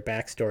Father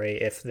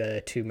backstory, if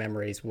the two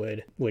memories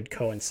would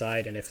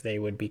coincide and if they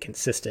would be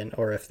consistent,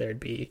 or if there'd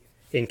be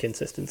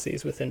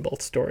inconsistencies within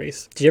both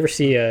stories. Did you ever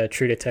see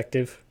True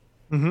Detective?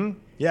 Mm-hmm.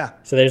 Yeah.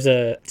 So there's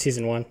a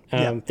season 1.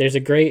 Yeah. There's a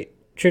great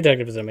True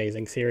Detective is an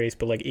amazing series,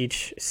 but like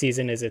each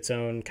season is its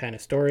own kind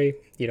of story.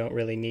 You don't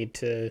really need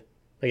to,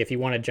 like, if you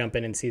want to jump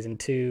in season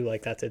 2,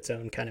 like that's its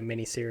own kind of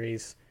mini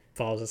series,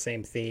 follows the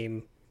same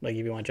theme. Like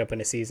if you want to jump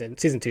into season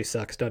 2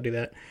 sucks, don't do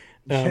that.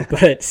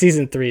 But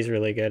season 3 is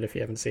really good if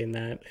you haven't seen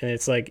that. And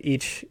it's like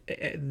each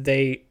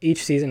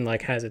season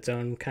like has its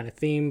own kind of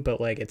theme, but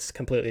like it's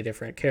completely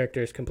different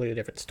characters, completely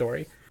different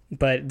story.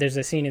 But there's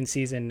a scene in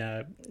season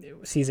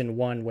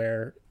 1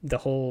 where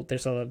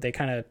they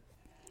kind of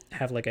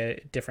have like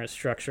a different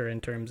structure in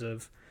terms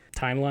of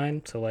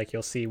timeline. So like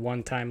you'll see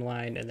one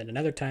timeline and then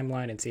another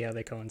timeline and see how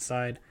they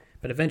coincide.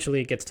 But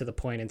eventually it gets to the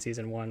point in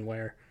season 1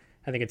 where,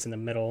 I think it's in the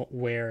middle,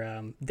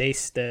 where the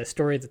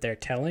story that they're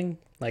telling,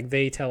 like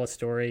they tell a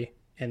story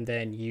and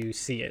then you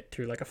see it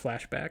through like a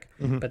flashback.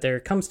 Mm-hmm. But there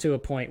comes to a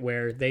point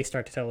where they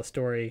start to tell a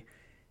story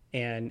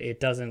and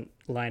it doesn't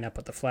line up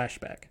with the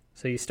flashback.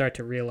 So you start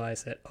to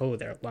realize that, oh,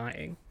 they're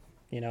lying,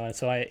 and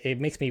so it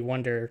makes me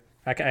wonder.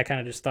 I kind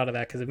of just thought of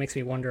that because it makes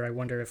me wonder. I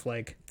wonder if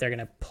like they're going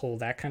to pull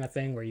that kind of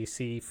thing where you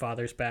see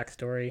Father's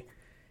backstory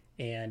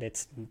and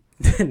it's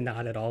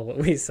not at all what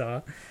we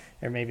saw,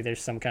 or maybe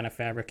there's some kind of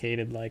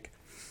fabricated like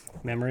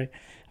memory.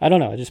 I don't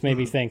know. It just made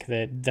me think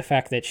that the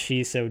fact that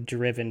she's so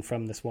driven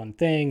from this one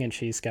thing, and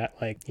she's got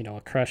like, you know,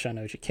 a crush on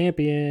OG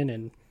Campion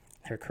and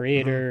her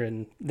creator,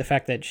 and the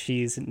fact that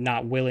she's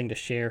not willing to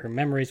share her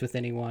memories with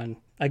anyone.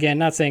 Again,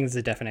 not saying it's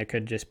a definite,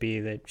 could just be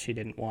that she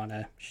didn't want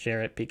to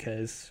share it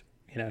because,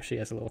 you know, she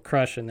has a little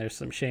crush and there's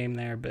some shame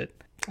there, but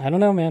I don't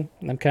know, man.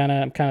 I'm kind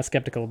of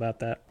skeptical about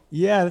that.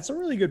 Yeah, that's a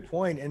really good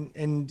point.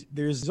 And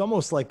there's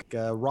almost like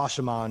a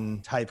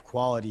Rashomon type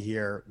quality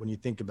here when you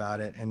think about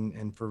it.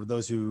 And for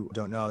those who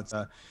don't know, it's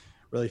a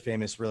really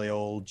famous, really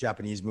old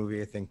Japanese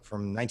movie, I think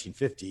from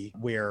 1950,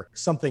 where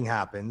something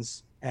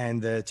happens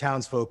and the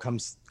townsfolk come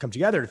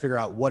together to figure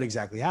out what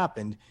exactly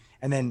happened.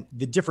 And then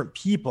the different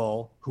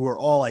people who are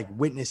all like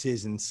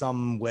witnesses in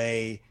some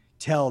way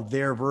tell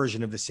their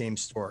version of the same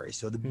story.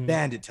 So the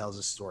bandit tells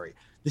a story,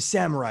 the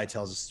samurai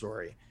tells a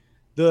story,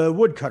 the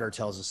woodcutter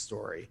tells a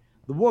story,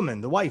 the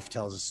woman, the wife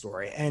tells a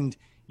story. And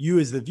you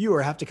as the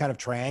viewer have to kind of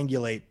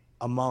triangulate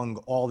among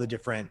all the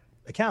different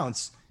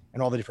accounts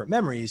and all the different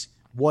memories,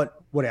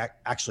 what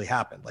actually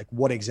happened, like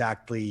what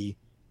exactly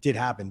did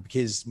happen,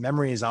 because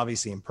memory is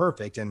obviously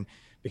imperfect. And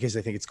because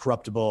I think it's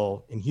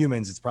corruptible in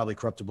humans, it's probably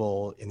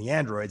corruptible in the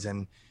androids.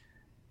 And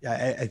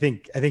I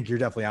think you're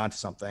definitely onto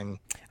something.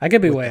 I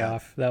could be way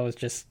off. That was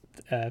just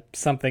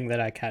something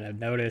that I kind of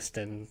noticed,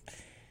 and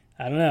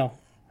I don't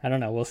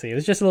know. We'll see. It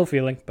was just a little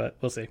feeling, but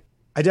we'll see.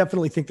 I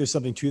definitely think there's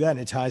something to that, and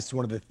it ties to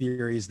one of the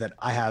theories that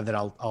I have that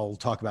I'll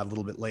talk about a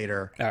little bit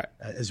later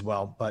as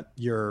well. But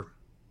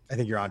I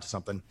think you're onto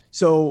something.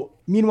 So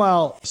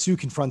meanwhile, Sue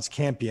confronts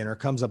Campion, or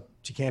comes up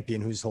to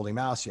Campion, who's holding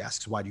Mouse. She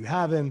asks, "Why do you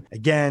have him?"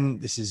 Again,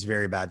 this is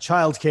very bad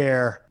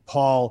childcare.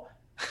 Paul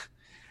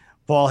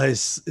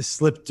has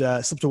slipped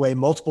away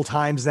multiple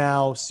times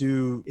now.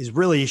 Sue is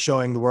really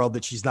showing the world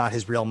that she's not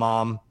his real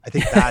mom. I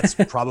think that's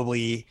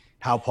probably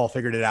how Paul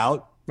figured it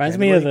out. Reminds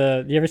me of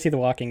you ever see The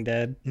Walking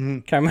Dead?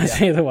 Kind of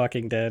reminds me of The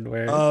Walking Dead,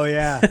 where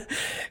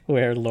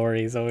where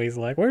Laurie's always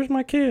like, "Where's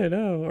my kid?"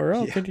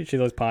 She's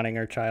always pawning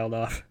her child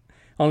off.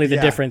 Only the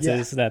difference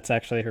is that's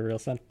actually her real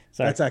son.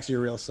 Sorry. That's actually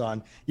her real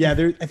son. Yeah,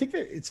 I think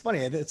it's funny.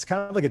 It's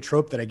kind of like a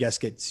trope that I guess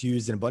gets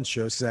used in a bunch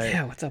of shows.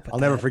 What's up with I'll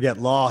never forget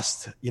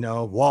Lost. You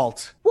know,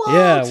 Walt.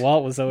 Yeah,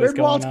 Walt was always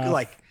going off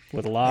like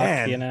with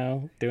Locke, you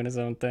know, doing his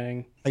own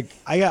thing. Like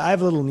I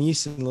have a little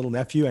niece and a little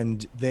nephew,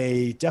 and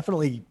they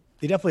definitely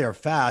are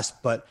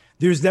fast, but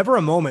there's never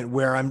a moment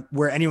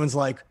where anyone's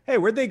like, "Hey,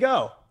 where'd they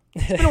go?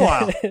 It's been a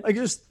while." Like,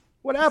 just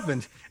what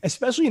happened?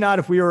 Especially not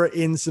if we were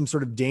in some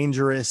sort of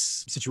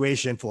dangerous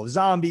situation full of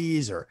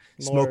zombies or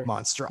Smoke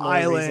Monster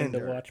Island.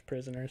 To watch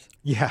prisoners.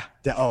 Yeah.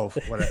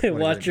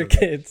 Watch your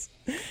kids.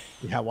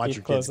 Yeah, watch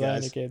your kids,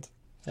 guys. Your kids.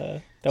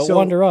 Don't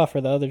wander off,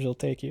 or the others will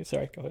take you.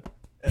 Sorry, go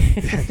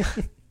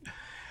ahead.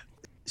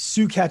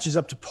 Sue catches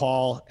up to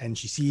Paul, and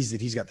she sees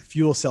that he's got the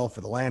fuel cell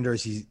for the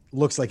landers. He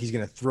looks like he's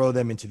going to throw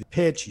them into the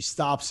pit. She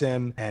stops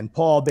him, and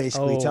Paul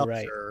basically tells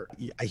her,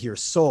 "I hear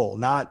soul,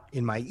 not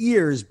in my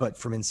ears, but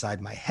from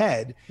inside my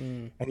head."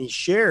 And he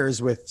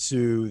shares with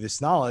Sue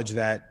this knowledge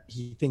that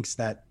he thinks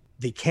that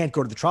they can't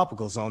go to the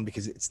tropical zone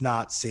because it's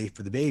not safe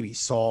for the baby.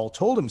 Saul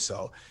told him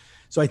so.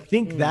 So I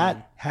think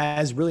that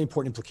has really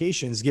important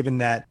implications, given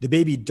that the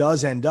baby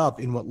does end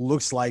up in what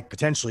looks like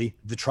potentially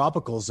the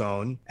tropical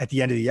zone at the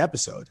end of the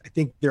episode. I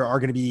think there are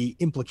going to be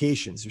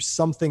implications. There's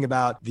something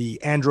about the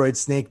android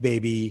snake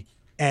baby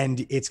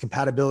and its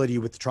compatibility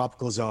with the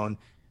tropical zone.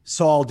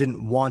 Saul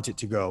didn't want it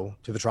to go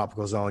to the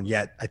tropical zone,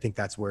 yet I think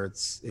that's where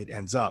it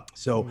ends up.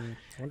 So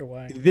I wonder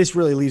why. This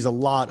really leaves a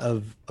lot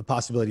of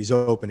possibilities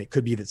open. It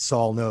could be that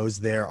Saul knows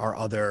there are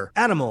other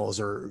animals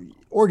or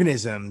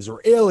organisms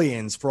or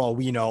aliens, for all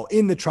we know,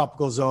 in the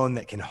tropical zone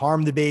that can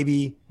harm the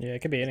baby. Yeah, it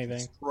could be anything.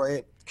 Destroy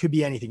it. Could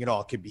be anything at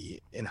all. It could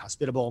be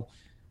inhospitable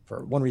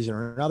for one reason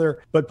or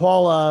another. But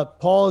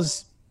Paul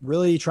is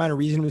really trying to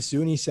reason with Sue,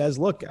 and he says,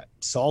 "Look,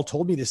 Saul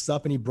told me this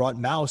stuff, and he brought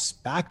Mouse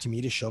back to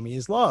me to show me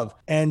his love."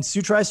 And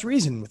Sue tries to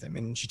reason with him,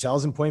 and she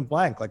tells him point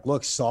blank, like,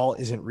 "Look, Saul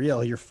isn't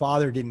real. Your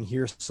father didn't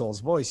hear Saul's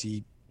voice.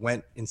 He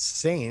went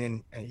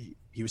insane, and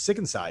he was sick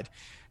inside."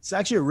 It's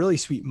actually a really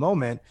sweet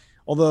moment,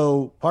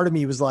 although part of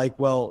me was like,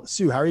 well,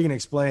 Sue, how are you going to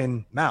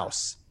explain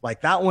Mouse?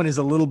 Like, that one is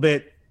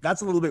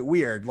that's a little bit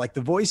weird. Like,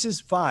 the voice is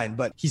fine,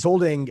 but he's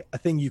holding a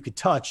thing you could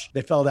touch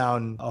that fell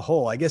down a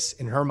hole. I guess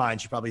in her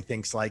mind, she probably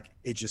thinks like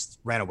it just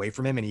ran away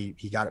from him and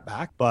he got it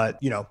back.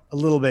 But, you know, a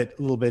little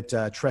bit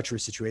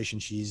treacherous situation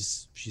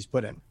she's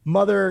put in.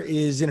 Mother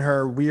is in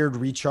her weird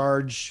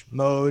recharge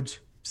mode,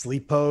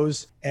 sleep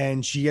pose,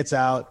 and she gets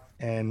out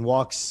and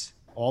walks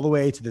all the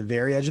way to the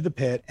very edge of the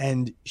pit.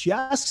 And she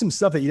asks some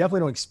stuff that you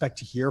definitely don't expect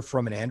to hear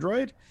from an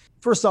android.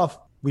 First off,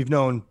 we've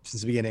known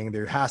since the beginning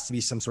there has to be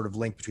some sort of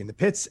link between the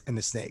pits and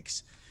the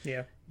snakes.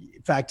 Yeah.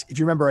 In fact, if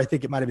you remember, I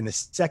think it might have been the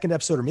second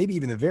episode or maybe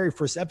even the very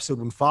first episode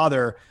when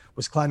Father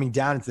was climbing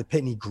down into the pit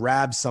and he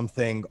grabbed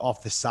something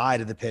off the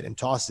side of the pit and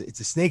tossed it. It's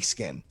a snake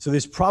skin. So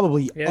there's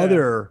probably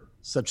other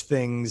such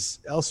things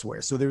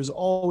elsewhere. So there's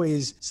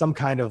always some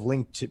kind of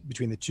link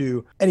between the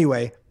two.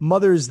 Anyway,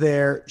 Mother's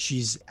there.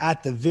 She's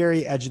at the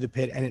very edge of the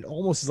pit, and it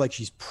almost is like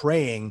she's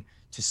praying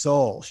to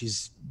Soul.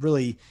 She's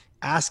really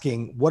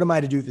asking, what am I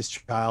to do with this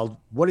child?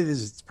 What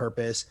is its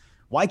purpose?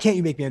 Why can't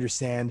you make me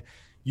understand?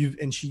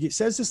 And she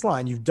says this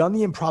line, you've done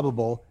the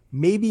improbable,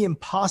 maybe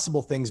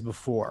impossible things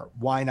before.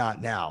 Why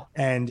not now?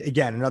 And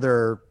again,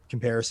 another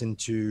comparison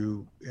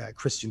to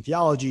Christian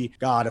theology.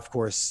 God, of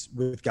course,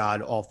 with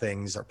God, all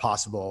things are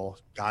possible.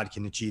 God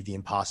can achieve the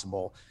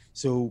impossible.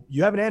 So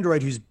you have an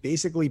android who's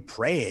basically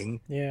praying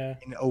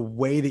in a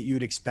way that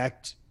you'd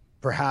expect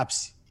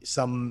perhaps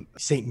some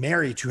Saint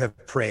Mary to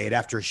have prayed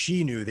after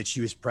she knew that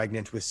she was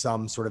pregnant with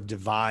some sort of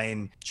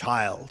divine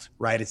child,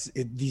 right?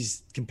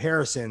 These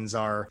comparisons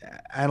are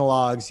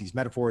analogs, these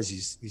metaphors,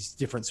 these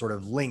different sort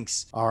of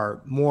links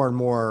are more and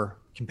more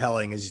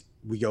compelling as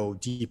we go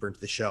deeper into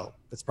the show.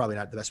 That's probably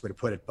not the best way to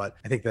put it, but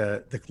I think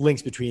the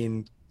links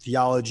between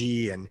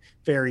theology and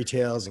fairy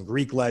tales and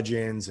Greek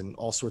legends and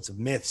all sorts of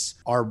myths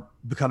are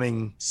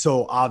becoming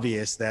so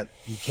obvious that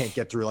you can't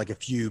get through like a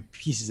few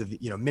pieces of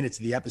minutes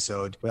of the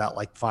episode without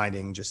like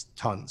finding just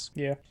tons.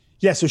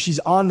 Yeah, so she's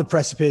on the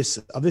precipice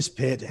of this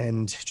pit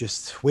and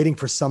just waiting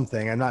for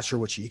something. I'm not sure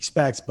what she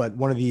expects, but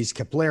one of these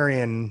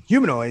Keplerian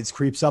humanoids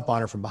creeps up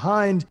on her from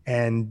behind,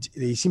 and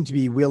they seem to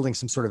be wielding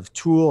some sort of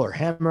tool or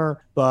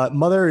hammer. But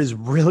Mother is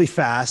really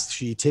fast.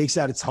 She takes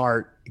out its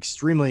heart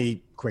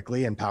extremely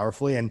quickly and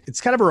powerfully. And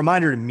it's kind of a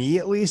reminder to me,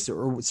 at least,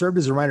 or served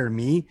as a reminder to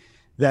me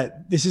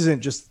that this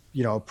isn't just,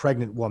 a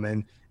pregnant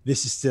woman.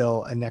 This is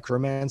still a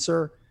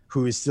necromancer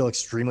who is still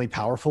extremely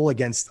powerful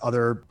against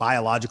other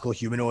biological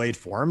humanoid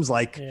forms.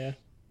 Like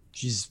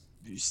she's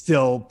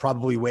still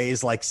probably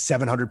weighs like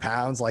 700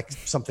 pounds, like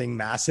something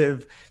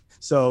massive.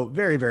 So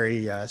very,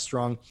 very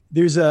strong.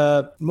 There's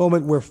a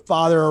moment where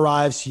Father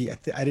arrives.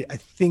 I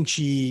think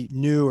she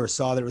knew or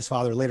saw that it was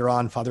Father. Later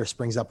on, Father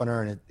springs up on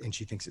her and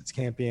she thinks it's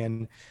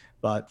Campion.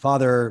 But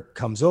Father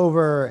comes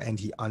over and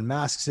he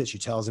unmasks it. She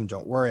tells him,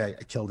 don't worry, I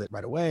killed it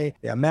right away.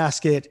 They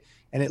unmask it.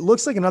 And it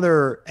looks like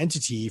another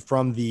entity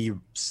from the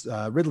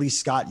Ridley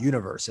Scott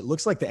universe. It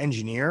looks like the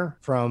engineer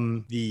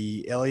from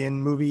the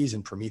Alien movies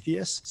and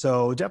Prometheus.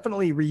 So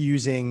definitely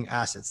reusing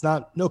assets.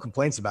 No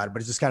complaints about it, but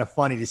it's just kind of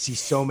funny to see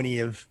so many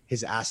of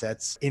his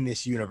assets in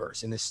this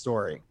universe, in this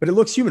story. But it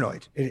looks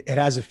humanoid. It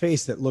has a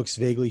face that looks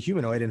vaguely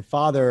humanoid. And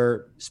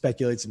Father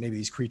speculates that maybe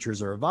these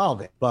creatures are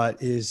evolving,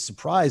 but is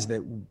surprised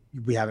that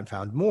we haven't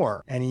found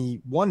more. And he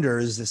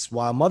wonders this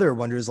while Mother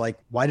wonders, like,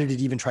 why did it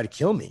even try to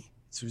kill me?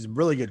 So it was a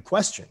really good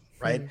question.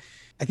 Right.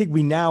 I think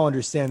we now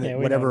understand that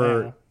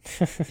whatever,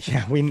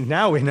 we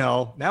know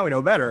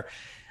better.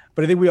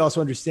 But I think we also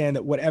understand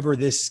that whatever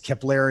this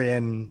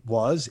Keplerian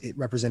was, it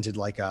represented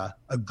like a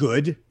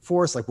good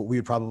force, like what we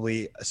would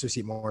probably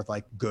associate more with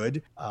like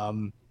good.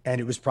 And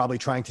it was probably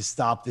trying to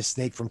stop this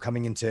snake from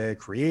coming into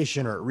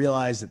creation, or it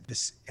realized that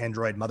this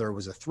android Mother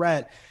was a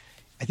threat.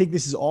 I think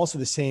this is also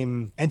the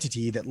same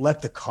entity that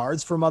left the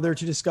cards for Mother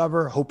to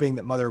discover, hoping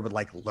that Mother would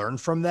like learn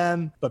from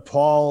them. But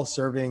Paul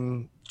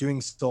doing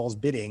Soul's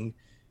bidding,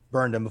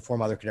 burned him before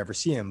Mother could ever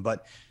see him.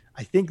 But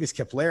I think this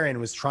Keplerian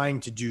was trying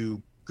to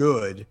do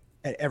good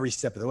at every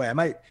step of the way. I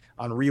might,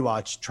 on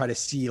rewatch, try to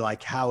see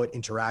like how it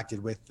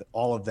interacted with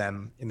all of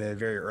them in the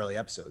very early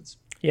episodes.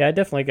 Yeah, I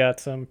definitely got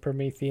some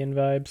Promethean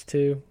vibes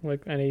too.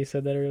 Like I know you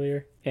said that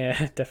earlier. Yeah,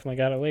 definitely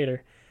got it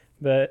later.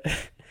 But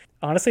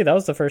honestly, that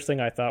was the first thing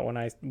I thought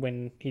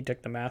when he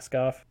took the mask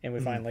off and we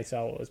finally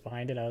saw what was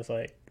behind it. I was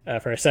like,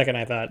 for a second,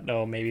 I thought,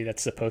 oh, maybe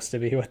that's supposed to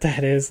be what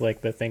that is,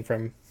 like the thing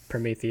from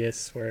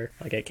Prometheus where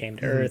like it came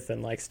to Earth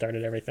and like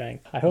started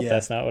everything. I hope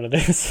that's not what it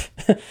is.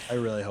 I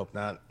really hope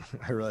not.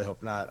 I really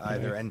hope not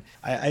either. And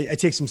I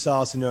take some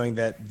solace in knowing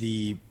that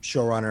the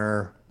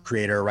showrunner,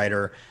 creator,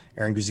 writer,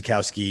 Aaron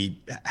Guzikowski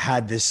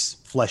had this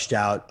fleshed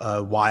out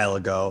a while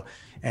ago.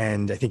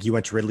 And I think he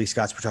went to Ridley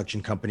Scott's production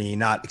company,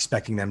 not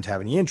expecting them to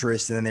have any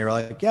interest. And then they were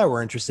like, yeah,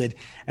 we're interested.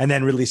 And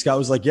then Ridley Scott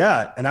was like,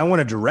 yeah, and I want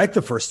to direct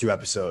the first 2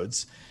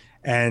 episodes.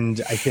 And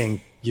I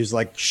think he was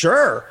like,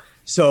 sure.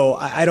 So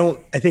I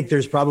think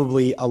there's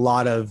probably a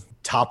lot of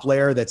top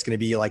layer that's going to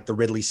be like the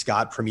Ridley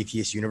Scott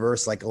Prometheus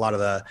universe, like a lot of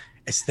the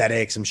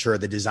aesthetics. I'm sure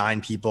the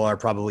design people are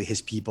probably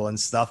his people and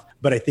stuff.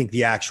 But I think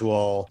the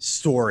actual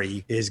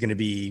story is going to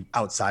be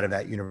outside of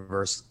that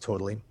universe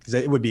totally, because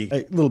it would be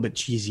a little bit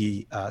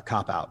cheesy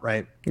cop out,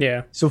 right?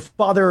 Yeah. So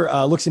Father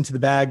looks into the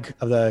bag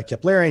of the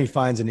Keplerian. He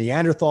finds a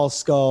Neanderthal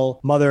skull.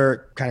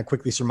 Mother kind of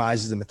quickly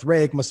surmises the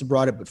Mithraic must have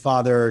brought it, but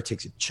Father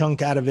takes a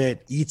chunk out of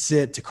it, eats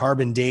it to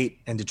carbon date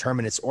and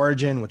determine its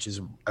origin, which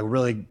is a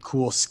really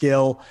cool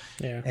skill.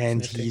 Yeah,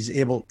 and he's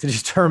able to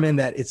determine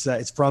that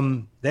it's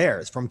from there.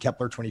 It's from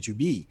Kepler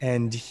 22b.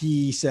 And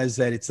he says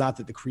that it's not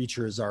that the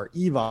creatures are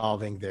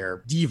evolving,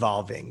 they're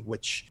devolving,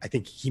 which I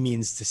think he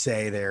means to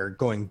say they're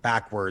going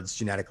backwards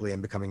genetically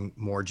and becoming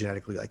more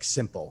genetically like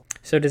simple.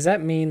 So does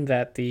that mean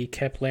that the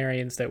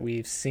Keplerians that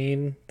we've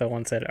seen, the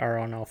ones that are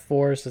on all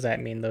fours, does that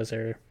mean those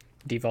are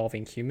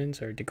devolving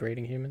humans or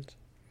degrading humans?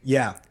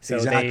 Yeah, so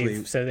exactly.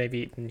 They've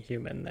eaten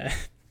human then,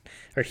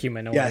 or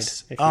humanoid,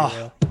 yes. if you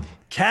will.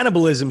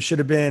 Cannibalism should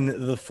have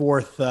been the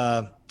fourth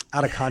out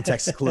of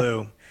context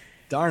clue.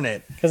 Darn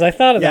it. Because I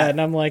thought of that and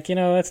I'm like,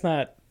 that's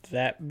not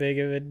that big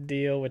of a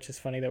deal, which is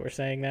funny that we're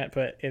saying that,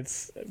 but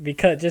it's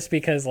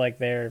because like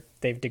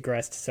they've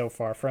digressed so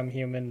far from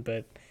human,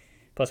 but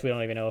plus we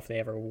don't even know if they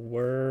ever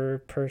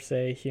were per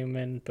se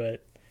human,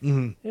 but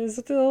it's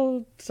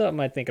still something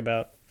I'd think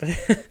about.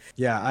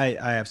 Yeah, I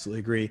absolutely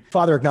agree.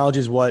 Father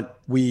acknowledges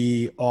what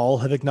we all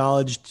have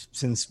acknowledged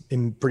since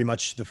in pretty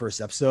much the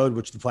first episode,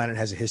 which the planet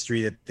has a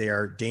history that they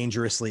are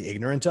dangerously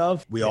ignorant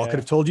of. We all could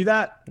have told you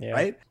that,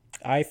 right?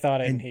 I thought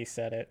it, and he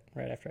said it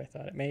right after I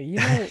thought it. Man,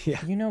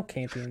 you know,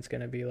 Campian's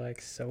gonna be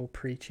like so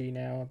preachy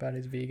now about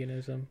his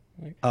veganism.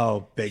 Like,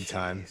 oh, big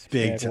time,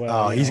 he's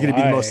gonna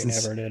be the most.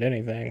 Never did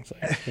anything. It's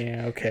like,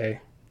 yeah,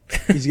 okay.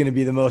 He's gonna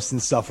be the most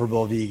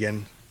insufferable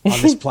vegan on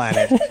this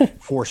planet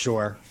for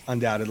sure,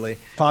 undoubtedly.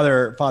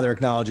 Father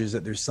acknowledges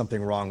that there's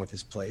something wrong with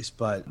his place,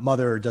 but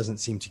Mother doesn't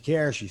seem to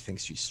care. She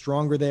thinks she's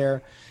stronger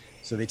there.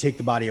 So they take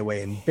the body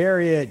away and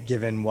bury it.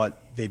 Given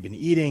what they've been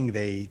eating,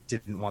 they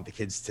didn't want the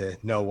kids to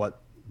know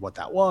what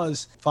that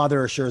was.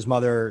 Father assures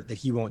Mother that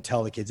he won't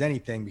tell the kids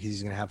anything because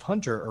he's going to have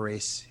Hunter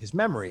erase his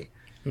memory.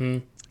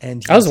 And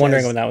I was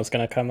wondering when that was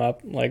going to come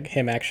up, like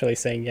him actually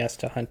saying yes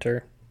to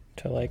Hunter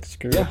to like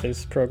screw up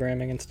his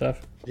programming and stuff.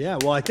 Yeah,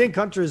 well, I think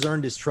Hunter's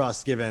earned his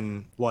trust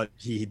given what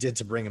he did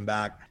to bring him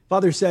back.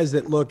 Father says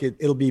that, look,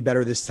 it'll be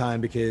better this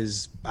time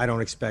because I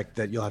don't expect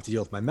that you'll have to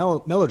deal with my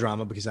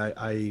melodrama because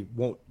I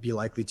won't be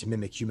likely to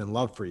mimic human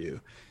love for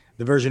you.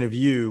 The version of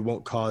you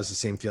won't cause the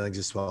same feelings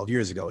as 12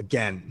 years ago.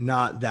 Again,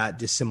 not that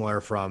dissimilar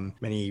from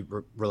many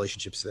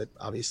relationships that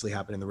obviously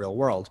happen in the real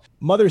world.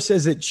 Mother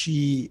says that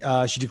she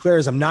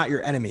declares, I'm not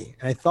your enemy.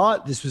 And I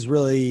thought this was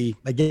really,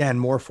 again,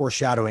 more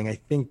foreshadowing. I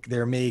think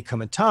there may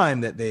come a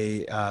time that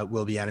they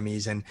will be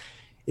enemies. And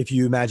if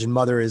you imagine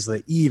Mother as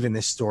the Eve in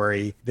this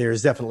story,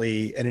 there's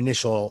definitely an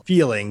initial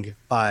feeling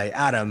by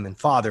Adam and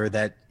Father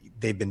that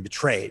they've been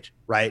betrayed,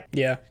 right?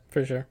 Yeah,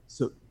 for sure.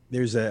 So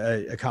there's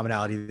a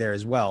commonality there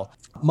as well.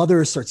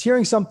 Mother starts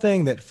hearing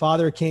something that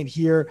Father can't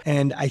hear.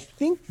 And I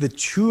think the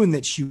tune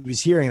that she was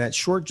hearing, that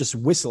short just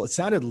whistle, it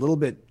sounded a little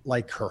bit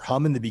like her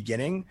hum in the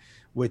beginning,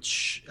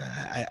 which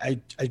I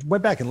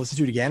went back and listened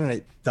to it again, and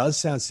it does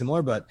sound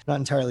similar, but not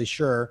entirely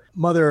sure.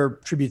 Mother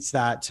attributes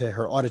that to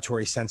her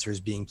auditory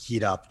sensors being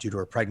keyed up due to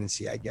her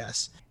pregnancy, I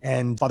guess.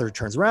 And Father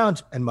turns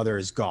around and Mother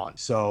is gone.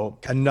 So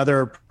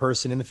another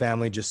person in the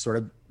family just sort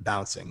of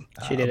bouncing.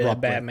 She did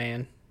it,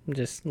 Batman.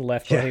 Just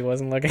left where he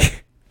wasn't looking.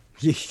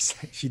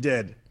 She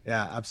did.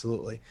 Yeah,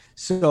 absolutely.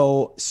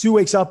 So Sue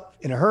wakes up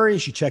in a hurry.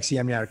 She checks the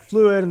amniotic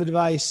fluid in the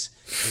device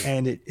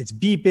and it's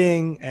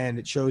beeping and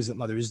it shows that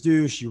Mother is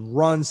due. She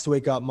runs to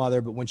wake up Mother,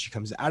 but when she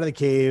comes out of the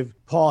cave,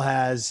 Paul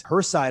has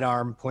her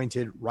sidearm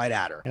pointed right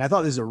at her. And I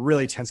thought this was a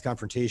really tense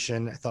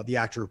confrontation. I thought the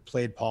actor who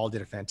played Paul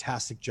did a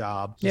fantastic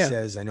job. He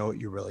says, I know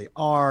what you really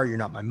are. You're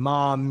not my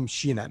mom.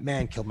 She and that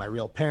man killed my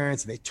real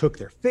parents and they took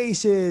their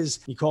faces.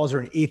 He calls her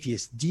an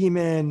atheist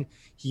demon.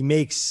 He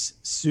makes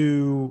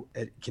Sue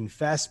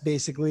confess,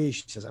 basically.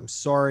 She says, I'm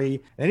sorry.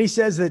 And then he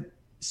says that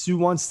Sue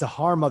wants to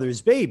harm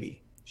Mother's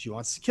baby. She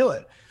wants to kill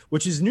it,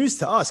 which is news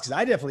to us because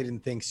I definitely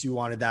didn't think Sue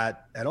wanted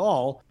that at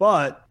all.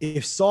 But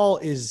if Saul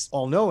is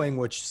all-knowing,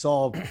 which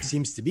Saul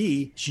seems to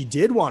be, she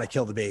did want to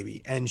kill the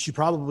baby. And she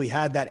probably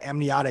had that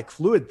amniotic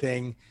fluid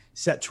thing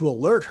set to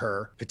alert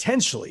her,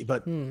 potentially.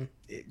 But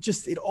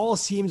it all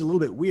seemed a little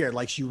bit weird.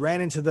 Like she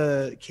ran into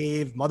the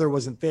cave, Mother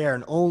wasn't there,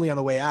 and only on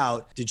the way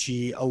out did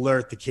she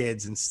alert the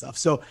kids and stuff.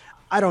 So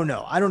I don't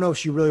know. I don't know if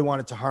she really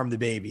wanted to harm the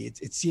baby.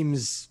 It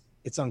seems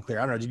it's unclear.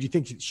 I don't know. Did you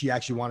think she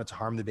actually wanted to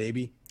harm the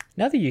baby?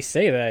 Now that you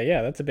say that,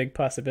 yeah, that's a big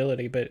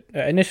possibility. But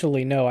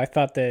initially, no, I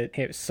thought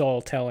that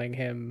Saul telling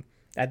him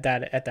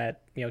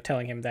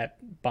telling him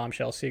that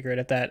bombshell secret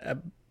at that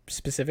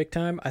specific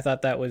time, I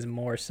thought that was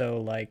more so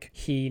like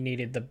he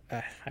needed the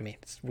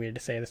it's weird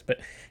to say this,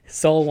 but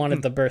Saul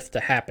wanted the birth to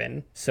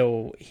happen,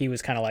 so he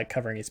was kind of like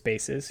covering his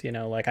bases,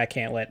 like I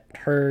can't let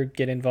her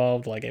get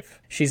involved. Like if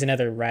she's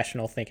another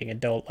rational thinking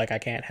adult, like I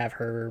can't have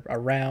her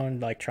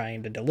around like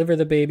trying to deliver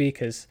the baby,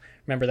 because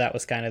remember that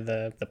was kind of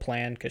the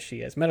plan, because she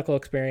has medical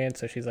experience,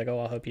 so she's like, oh,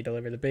 I'll help you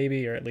deliver the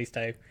baby, or at least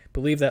I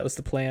believe that was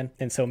the plan.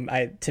 And so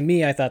I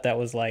thought that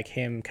was like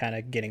him kind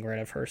of getting rid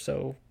of her,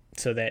 so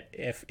that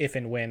if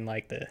and when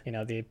like the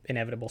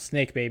inevitable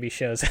snake baby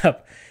shows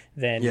up,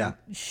 then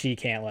she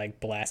can't like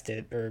blast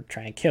it or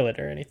try and kill it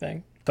or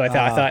anything. So I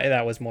thought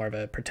that was more of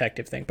a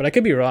protective thing, but I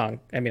could be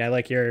wrong. I mean, I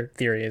like your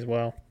theory as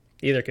well.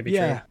 Either could be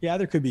true. Yeah,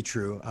 either could be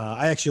true.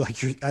 I actually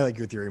like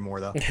your theory more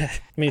though.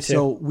 Me too.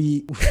 So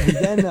we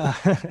then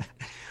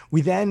we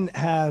then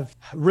have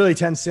really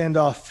tense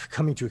standoff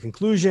coming to a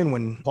conclusion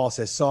when Paul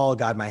says, Saul,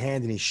 guide my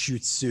hand, and he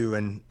shoots Sue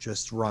and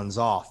just runs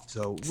off.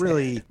 So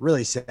really,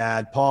 really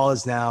sad. Paul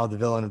is now the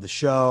villain of the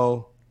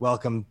show.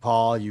 Welcome,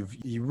 Paul. You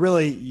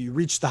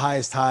reached the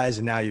highest highs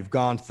and now you've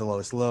gone to the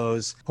lowest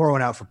lows. Pour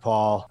one out for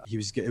Paul.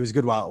 It was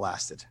good while it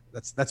lasted.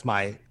 That's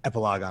my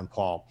epilogue on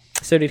Paul.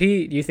 So do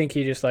you think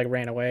he just like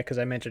ran away? Because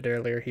I mentioned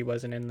earlier he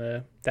wasn't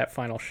in that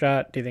final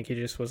shot. Do you think he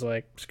just was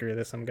like, screw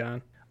this, I'm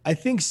gone? I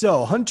think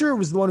so. Hunter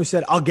was the one who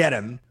said, I'll get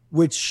him.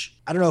 which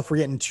I don't know if we're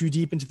getting too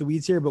deep into the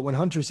weeds here, but when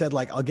Hunter said,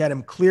 like, I'll get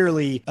him,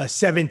 clearly a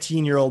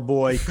 17-year-old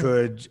boy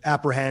could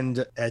apprehend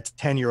a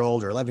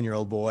 10-year-old or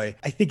 11-year-old boy.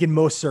 I think in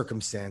most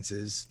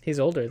circumstances. He's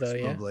older,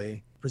 though,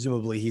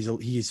 Presumably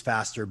he's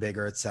faster,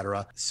 bigger,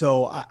 etc.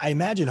 So I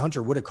imagine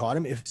Hunter would have caught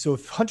him.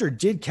 If Hunter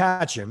did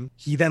catch him,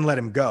 he then let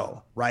him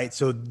go, right?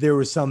 So there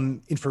was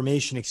some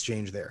information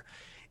exchange there.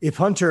 If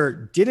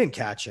Hunter didn't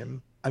catch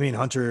him, I mean,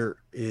 Hunter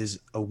is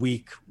a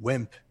weak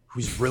wimp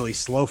who's really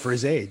slow for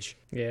his age.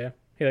 Yeah.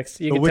 He likes,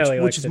 you can tell he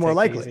likes to take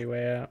the easy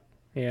way out.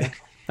 Yeah.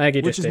 I think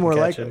he just didn't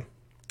catch him.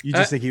 You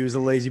just think he was a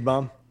lazy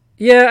bum?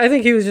 Yeah, I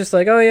think he was just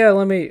like, oh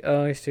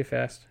yeah, he's too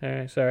fast. All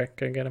right, sorry,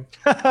 couldn't get him.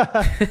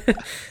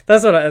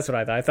 That's what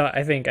I thought.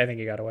 I think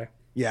he got away.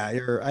 Yeah,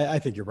 I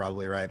think you're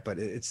probably right, but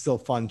it's still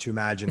fun to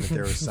imagine that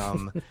there was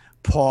some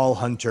Paul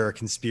Hunter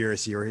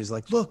conspiracy where he's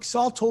like, look,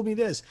 Saul told me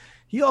this.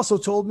 He also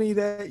told me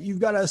that you've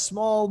got a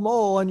small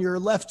mole on your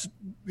left,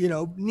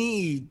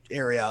 knee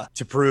area,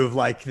 to prove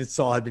like that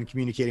Saul had been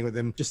communicating with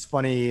him. Just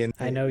funny. And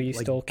I know you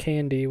stole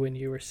candy when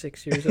you were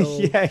 6 years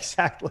old. Yeah,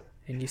 exactly.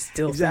 And you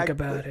still think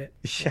about it.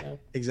 Yeah,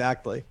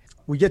 exactly.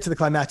 We get to the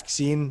climactic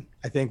scene.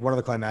 I think one of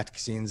the climactic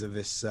scenes of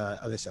this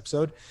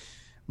episode.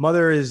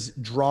 Mother is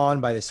drawn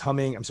by this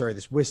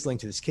whistling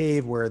to this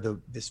cave where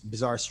this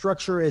bizarre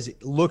structure is.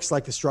 It looks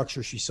like the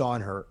structure she saw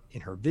in her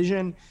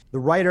vision. The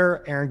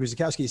writer, Aaron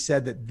Guzikowski,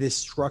 said that this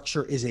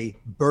structure is a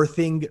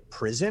birthing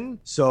prison.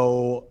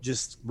 So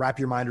just wrap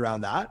your mind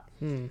around that.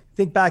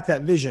 Think back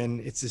that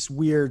vision. It's this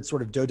weird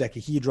sort of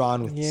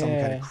dodecahedron with some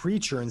kind of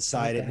creature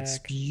inside it and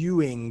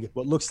spewing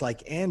what looks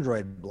like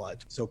android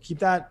blood. So keep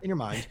that in your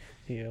mind.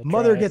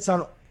 Mother gets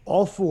on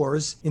all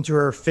fours into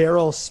her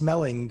feral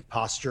smelling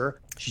posture.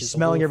 She's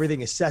smelling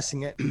everything,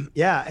 assessing it.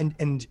 Yeah,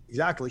 and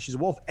exactly. She's a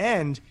wolf.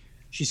 And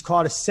she's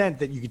caught a scent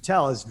that you could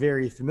tell is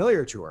very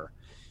familiar to her.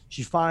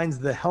 She finds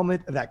the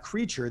helmet of that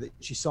creature that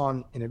she saw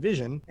in a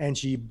vision, and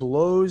she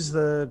blows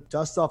the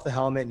dust off the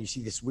helmet, and you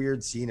see this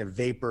weird scene of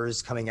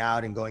vapors coming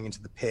out and going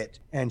into the pit.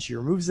 And she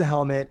removes the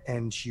helmet,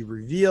 and she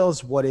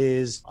reveals what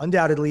is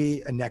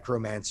undoubtedly a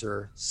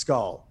necromancer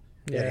skull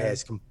that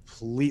has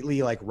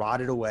completely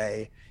rotted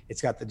away.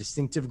 It's got the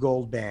distinctive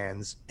gold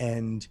bands,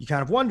 and you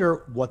kind of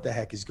wonder what the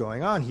heck is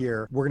going on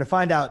here. We're going to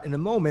find out in a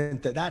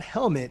moment that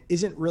helmet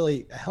isn't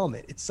really a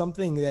helmet. It's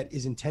something that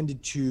is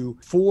intended to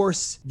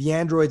force the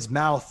android's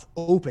mouth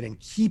open and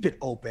keep it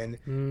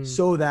open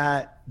so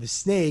that the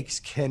snakes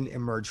can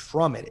emerge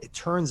from it. It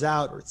turns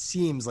out, or it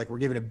seems like we're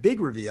given a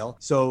big reveal.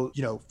 So,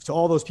 to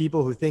all those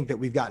people who think that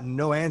we've got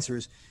no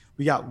answers,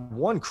 we got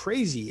one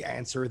crazy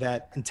answer.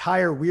 That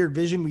entire weird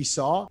vision we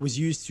saw was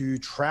used to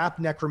trap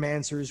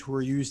necromancers who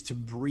were used to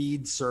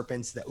breed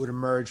serpents that would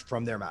emerge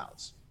from their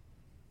mouths.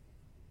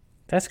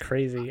 That's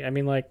crazy. I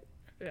mean,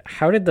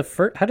 how did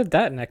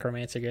that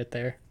necromancer get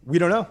there? We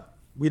don't know.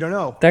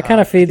 That kind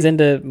of feeds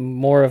into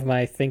more of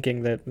my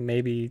thinking that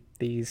maybe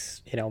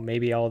these,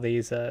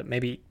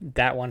 maybe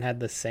that one had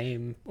the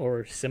same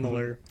or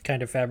similar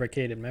kind of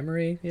fabricated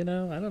memory, I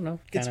don't know.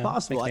 It's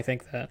possible. Makes me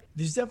think that.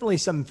 There's definitely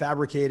some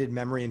fabricated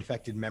memory,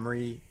 infected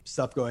memory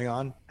stuff going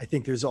on. I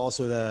think there's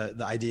also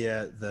the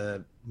idea,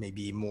 the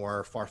maybe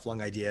more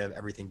far-flung idea of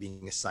everything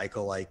being a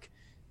cycle, like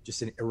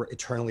just an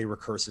eternally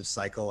recursive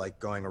cycle, like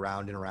going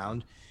around and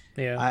around.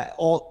 Yeah.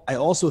 I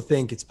also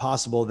think it's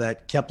possible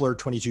that Kepler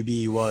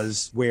 22b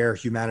was where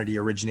humanity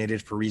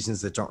originated for reasons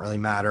that don't really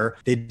matter.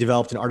 They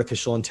developed an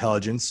artificial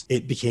intelligence.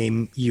 It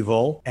became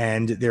evil,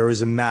 and there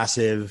was a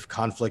massive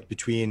conflict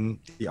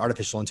between the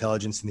artificial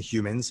intelligence and the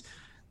humans.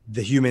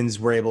 The humans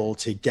were able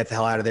to get the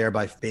hell out of there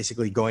by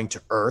basically going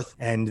to Earth,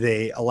 and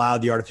they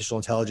allowed the artificial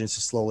intelligence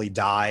to slowly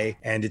die,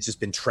 and it's just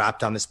been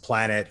trapped on this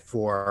planet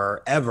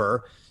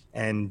forever,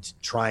 and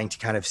trying to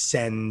kind of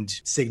send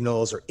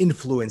signals or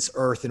influence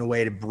Earth in a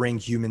way to bring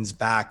humans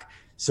back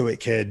so it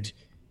could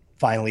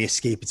finally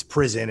escape its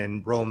prison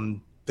and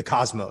roam the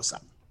cosmos.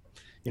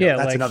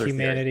 That's another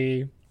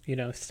humanity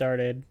theory.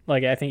 Started,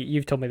 I think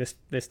you've told me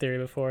this theory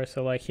before.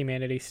 So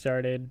humanity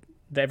started,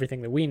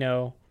 everything that we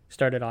know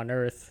started on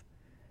Earth,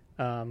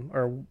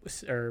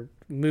 or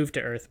moved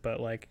to Earth, but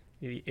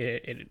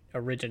it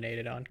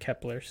originated on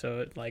Kepler. So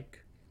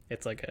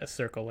it's like a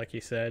circle, like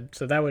you said.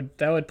 So that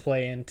would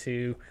play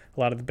into a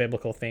lot of the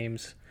biblical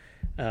themes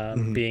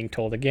being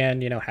told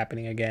again,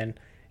 happening again.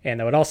 And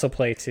that would also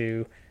play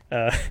to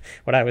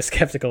what I was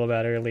skeptical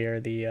about earlier,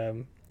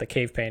 the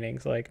cave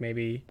paintings.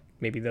 Maybe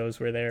those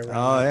were there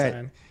around that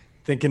time.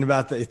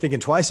 Thinking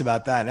twice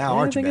about that now,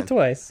 aren't you, Ben? Thinking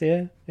twice,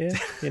 yeah.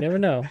 You never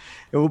know.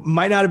 It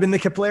might not have been the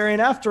Keplerian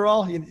after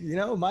all.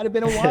 It might have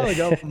been a while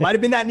ago. Might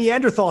have been that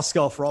Neanderthal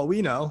skull for all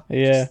we know.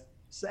 Yeah. Just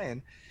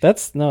saying.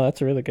 That's a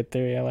really good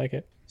theory. I like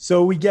it.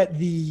 So we get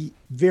the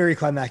very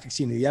climactic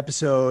scene of the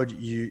episode.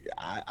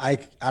 I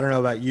don't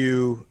know about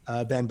you,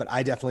 Ben, but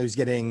I definitely was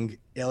getting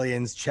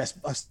aliens chest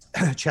bust.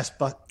 Oh,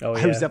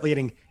 yeah. I was definitely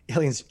getting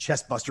aliens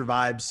chest buster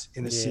vibes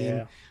in the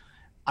scene.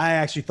 I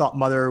actually thought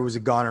Mother was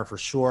a goner for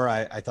sure.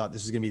 I thought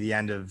this was going to be the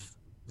end of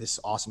this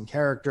awesome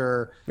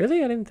character.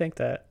 Really? I didn't think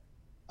that.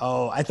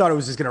 Oh, I thought it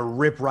was just going to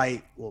rip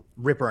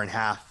her in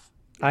half.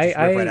 Rip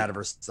right out of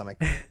her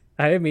stomach.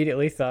 I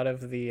immediately thought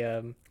of the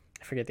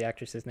I forget the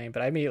actress's name,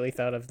 but I immediately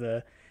thought of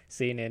the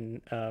scene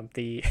in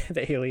the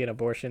alien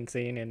abortion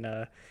scene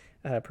in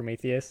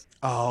Prometheus.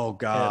 Oh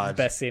God.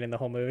 Best scene in the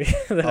whole movie.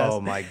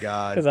 Oh my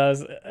God. Because I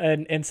was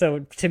and so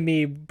to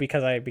me,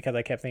 because I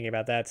kept thinking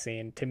about that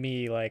scene, to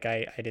me, like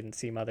I didn't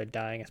see Mother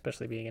dying,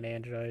 especially being an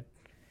android.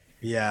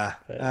 Yeah,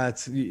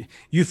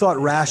 you thought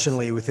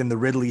rationally within the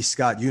Ridley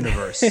Scott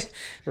universe.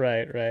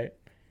 Right.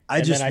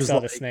 I saw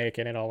the snake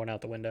and it all went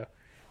out the window.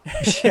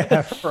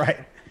 Yeah,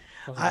 right.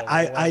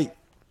 I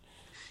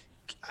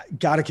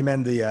gotta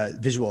commend the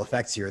visual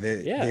effects here.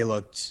 They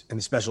looked, and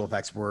the special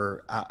effects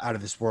were out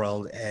of this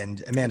world.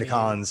 And Amanda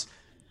Collins,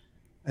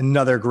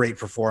 another great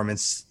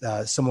performance.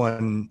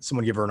 Someone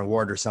give her an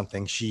award or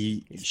something.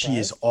 She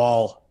is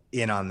all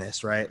in on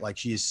this, right?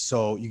 Like you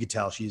could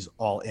tell she's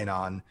all in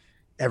on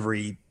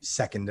every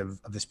second of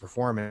this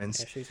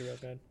performance. Yeah, she's real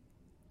good.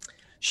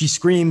 She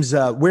screams,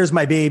 "Where's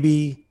my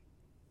baby?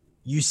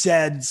 You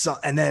said so,"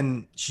 and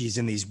then she's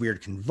in these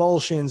weird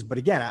convulsions. But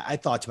again, I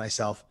thought to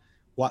myself,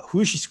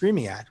 who is she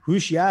screaming at? Who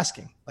is she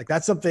asking? Like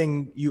that's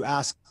something you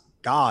ask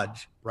God,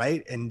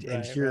 right? And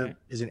here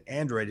is an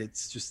android.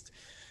 It's just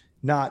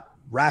not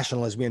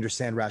rational as we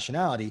understand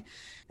rationality.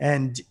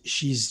 And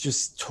she's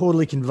just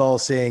totally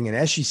convulsing. And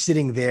as she's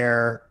sitting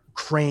there,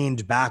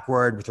 craned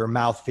backward with her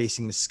mouth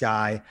facing the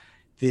sky,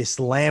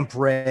 this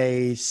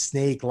lamprey,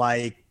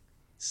 snake-like,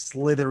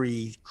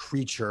 slithery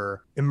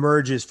creature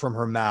emerges from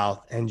her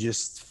mouth and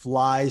just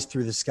flies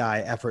through the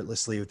sky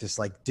effortlessly with this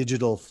like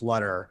digital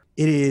flutter.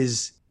 It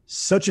is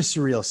such a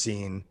surreal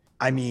scene.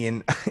 I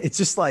mean, it's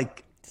just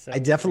like,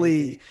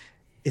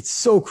 it's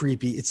so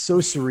creepy. It's so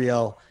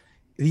surreal.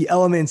 The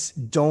elements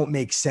don't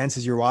make sense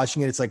as you're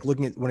watching it. It's like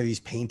looking at one of these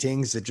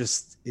paintings that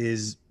just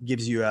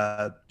gives you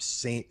a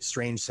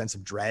strange sense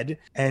of dread.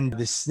 And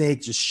the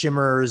snake just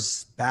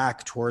shimmers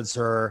back towards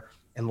her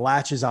and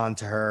latches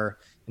onto her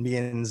and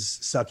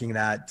begins sucking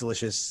that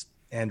delicious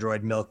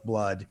android milk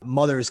blood.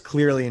 Mother is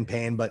clearly in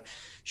pain, but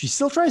she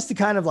still tries to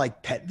kind of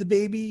like pet the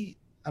baby.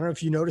 I don't know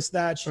if you noticed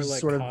that. She's like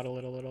sort of coddle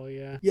it a little,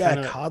 yeah.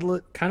 Coddle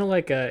it. Kind of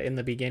like in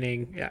the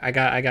beginning. I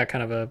got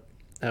kind of a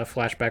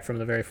flashback from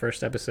the very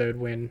first episode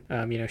when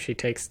she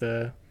takes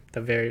the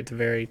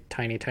very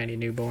tiny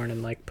newborn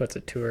and like puts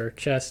it to her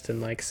chest and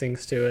like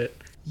sings to it.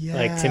 Yeah.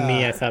 Like to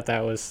me, I thought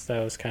that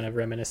was kind of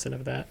reminiscent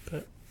of that,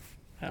 but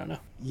I don't know.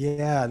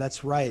 Yeah,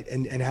 that's right.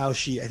 And how I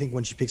think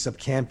when she picks up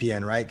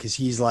Campion, right? Because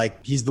he's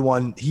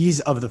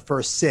of the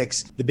first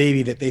six, the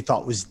baby that they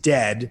thought was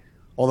dead,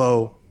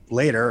 although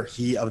later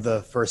he of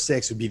the first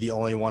six would be the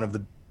only one of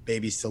the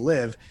babies to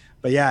live.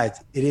 But yeah,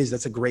 it is.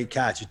 That's a great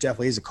catch. It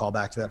definitely is a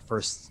callback to that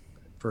first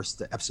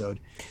episode.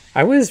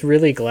 I was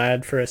really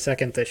glad for a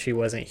second that she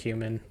wasn't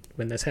human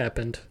when this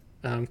happened,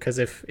 because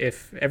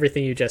if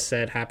everything you just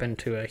said happened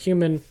to a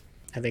human,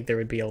 I think there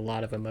would be a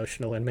lot of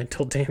emotional and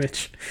mental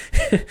damage.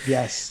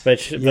 Yes.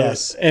 But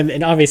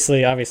and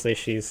obviously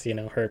she's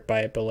hurt by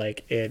it, but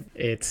like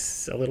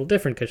it's a little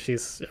different because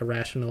she's a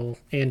rational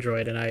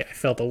android, and I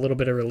felt a little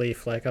bit of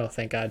relief, like, oh,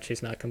 thank God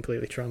she's not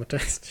completely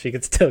traumatized. She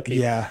could still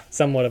keep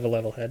somewhat of a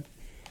level head.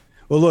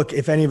 Well, look,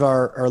 if any of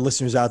our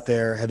listeners out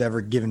there have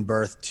ever given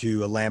birth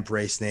to a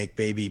lamprey snake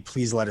baby,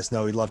 please let us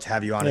know. We'd love to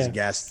have you on as a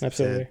guest.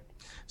 Absolutely. To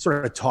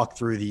sort of talk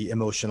through the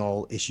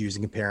emotional issues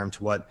and compare them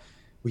to what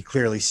we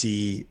clearly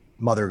see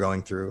Mother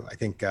going through. I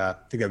think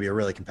that'd be a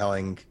really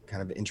compelling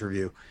kind of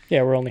interview.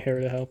 Yeah, we're only here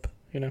to help,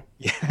 Yeah,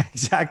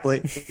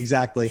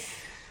 exactly.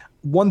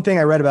 One thing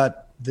I read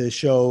about the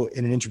show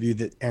in an interview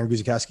that Aaron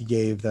Guzikowski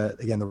gave, the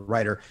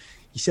writer,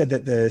 he said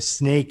that the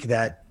snake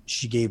that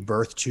she gave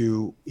birth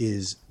to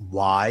is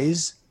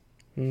wise,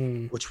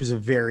 which was a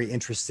very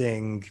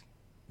interesting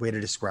way to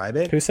describe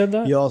it. Who said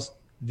that? He also,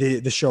 the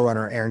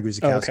showrunner, Aaron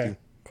Guzikowski. Oh, okay,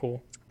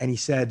 cool. And he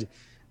said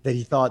that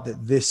he thought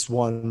that this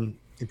one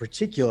in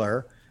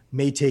particular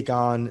may take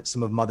on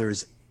some of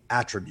Mother's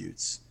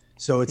attributes.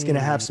 So it's going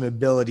to have some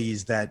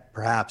abilities that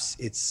perhaps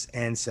its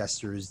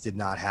ancestors did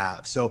not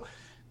have. So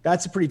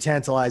that's a pretty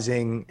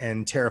tantalizing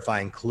and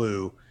terrifying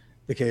clue,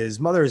 because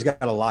Mother has got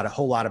a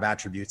whole lot of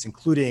attributes,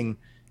 including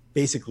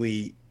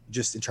basically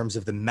just in terms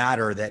of the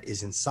matter that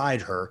is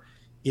inside her.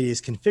 It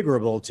is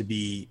configurable to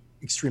be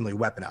extremely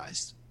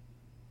weaponized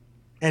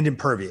and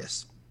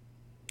impervious.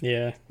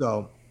 Yeah.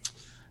 So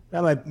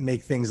that might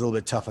make things a little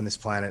bit tough on this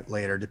planet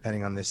later,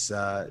 depending on this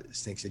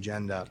snake's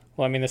agenda.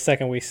 Well, I mean, the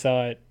second we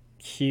saw it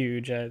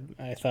huge, I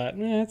thought,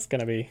 it's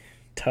going to be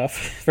tough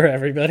for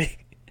everybody.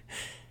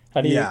 How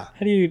do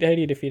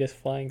you defeat a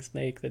flying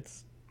snake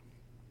that's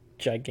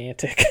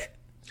gigantic?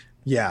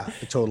 Yeah,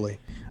 totally.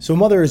 So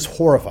Mother is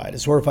horrified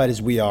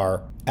as we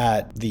are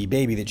at the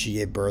baby that she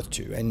gave birth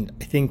to. And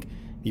I think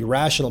the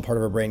rational part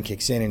of her brain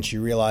kicks in and she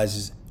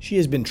realizes she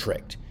has been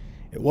tricked.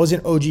 It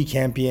wasn't OG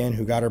Campion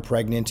who got her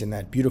pregnant in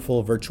that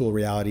beautiful virtual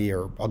reality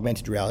or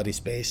augmented reality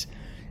space.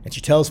 And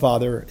she tells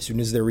Father, as soon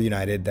as they're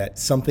reunited, that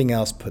something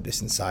else put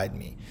this inside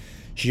me.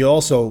 She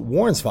also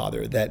warns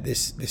Father that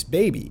this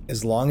baby,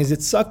 as long as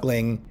it's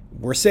suckling,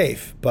 we're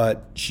safe.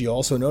 But she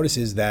also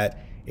notices that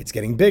it's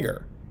getting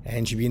bigger.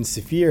 And she begins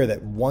to fear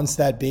that once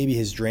that baby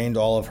has drained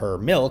all of her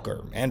milk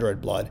or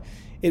android blood,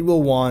 it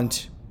will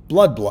want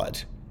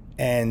blood.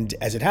 And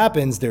as it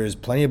happens, there's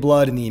plenty of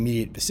blood in the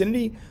immediate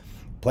vicinity,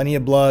 plenty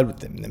of blood with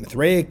the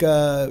Mithraic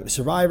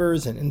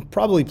survivors, and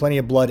probably plenty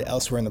of blood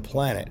elsewhere on the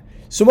planet.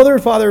 So mother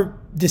and father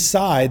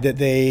decide that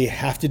they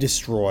have to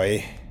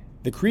destroy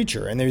the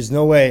creature, and there's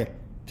no way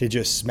to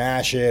just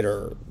smash it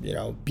or,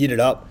 beat it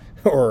up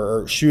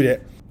or shoot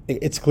it.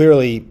 It's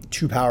clearly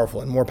too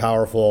powerful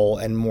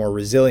and more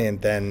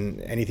resilient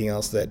than anything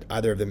else that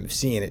either of them have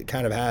seen. It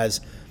kind of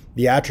has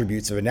the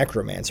attributes of a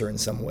necromancer in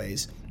some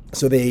ways.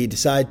 So they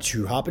decide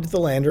to hop into the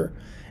lander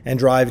and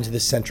drive into the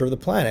center of the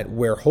planet,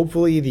 where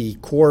hopefully the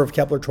core of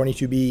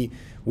Kepler-22b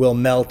will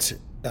melt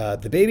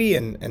the baby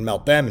and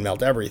melt them and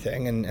melt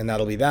everything, and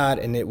that'll be that,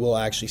 and it will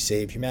actually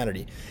save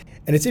humanity.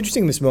 And it's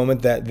interesting in this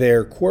moment that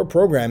their core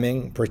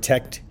programming,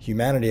 protect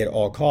humanity at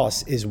all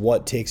costs, is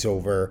what takes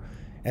over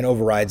and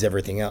overrides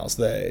everything else.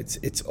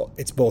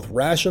 It's both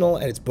rational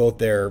and it's both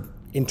their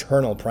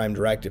internal prime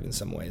directive in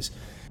some ways.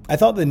 I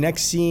thought the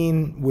next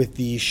scene with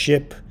the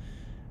ship,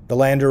 the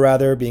lander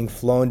rather, being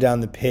flown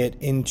down the pit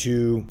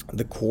into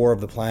the core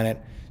of the planet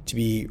to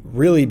be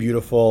really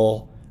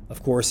beautiful.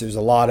 Of course, there's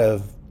a lot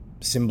of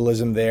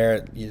symbolism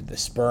there, the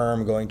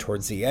sperm going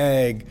towards the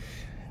egg,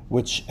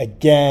 which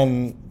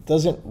again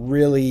doesn't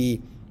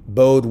really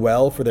bode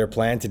well for their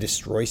plan to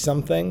destroy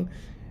something.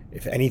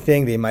 If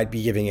anything, they might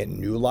be giving it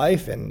new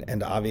life,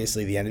 and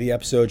obviously the end of the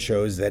episode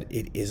shows that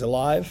it is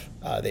alive.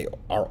 They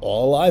are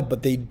all alive,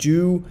 but they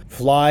do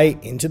fly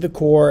into the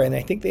core, and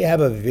I think they have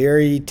a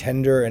very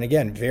tender and,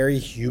 again, very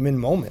human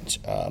moment,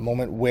 a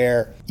moment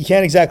where you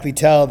can't exactly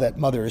tell that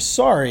mother is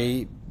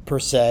sorry, per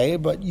se,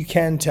 but you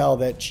can tell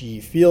that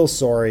she feels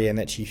sorry and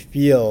that she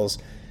feels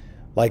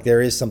like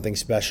there is something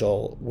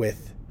special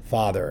with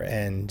father.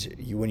 And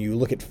when you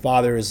look at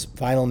father's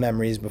final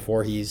memories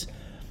before he's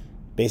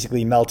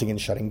basically melting and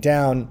shutting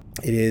down,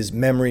 it is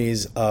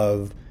memories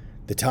of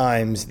the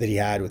times that he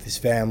had with his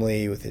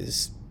family, with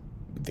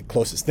the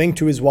closest thing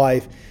to his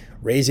wife,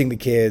 raising the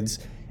kids.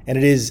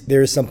 And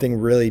there is something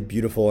really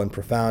beautiful and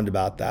profound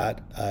about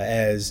that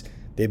as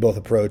they both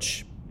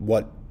approach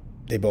what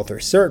they both are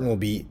certain will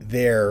be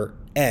their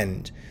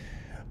end.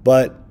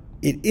 But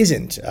it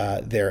isn't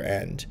their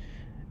end.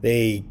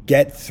 They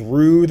get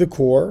through the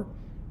core.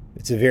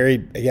 It's a very,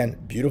 again,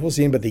 beautiful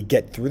scene, but they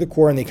get through the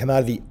core and they come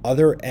out of the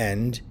other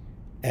end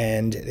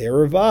and they're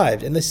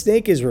revived, and the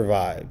snake is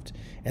revived,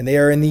 and they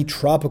are in the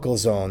tropical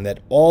zone that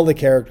all the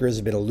characters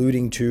have been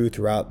alluding to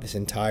throughout this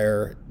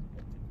entire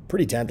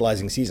pretty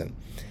tantalizing season.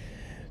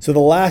 So the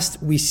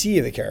last we see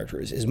of the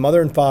characters is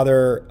mother and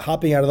father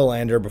hopping out of the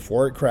lander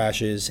before it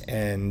crashes,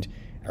 and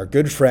our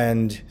good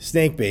friend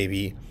Snake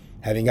Baby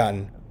having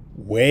gotten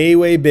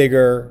way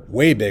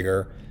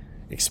bigger,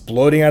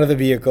 exploding out of the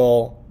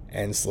vehicle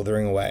and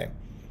slithering away.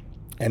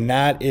 And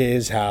that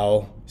is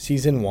how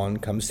season 1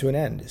 comes to an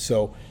end.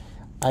 So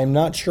I'm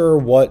not sure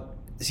what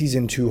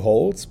season 2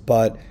 holds,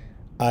 but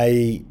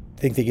I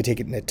think they could take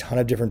it in a ton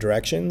of different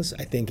directions.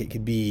 I think it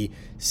could be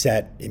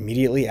set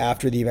immediately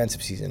after the events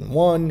of season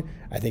 1.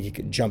 I think it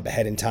could jump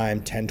ahead in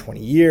time 10,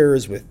 20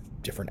 years with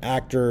different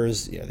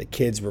actors, the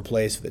kids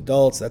replaced with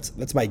adults.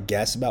 That's my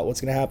guess about what's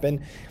going to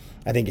happen.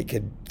 I think it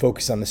could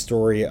focus on the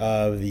story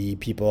of the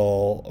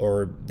people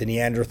or the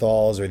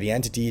Neanderthals or the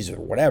entities or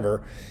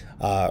whatever,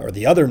 or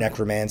the other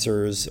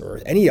necromancers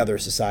or any other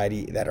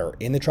society that are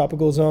in the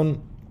tropical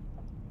zone.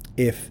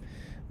 If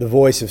the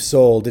voice of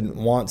Soul didn't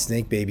want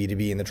Snake Baby to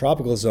be in the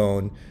tropical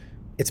zone,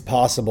 it's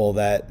possible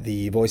that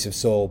the voice of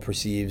Soul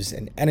perceives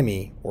an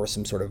enemy or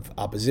some sort of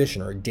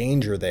opposition or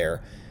danger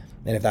there.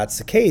 And if that's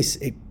the case,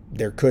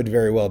 there could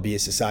very well be a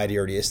society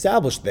already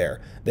established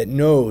there that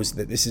knows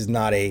that this is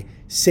not a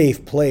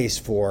safe place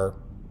for,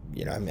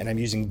 and I'm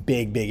using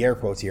big air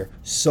quotes here,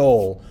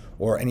 Soul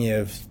or any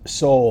of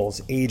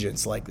Soul's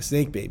agents like the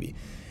Snake Baby.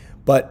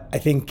 But I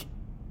think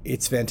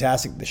it's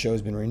fantastic the show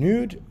has been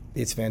renewed.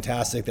 It's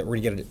fantastic that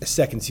we're going to get a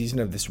second season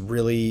of this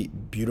really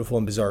beautiful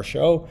and bizarre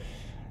show.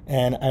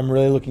 And I'm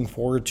really looking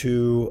forward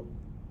to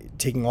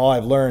taking all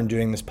I've learned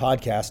doing this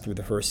podcast through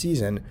the first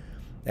season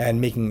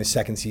and making the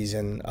second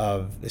season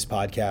of this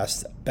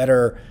podcast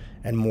better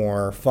and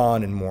more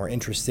fun and more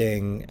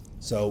interesting.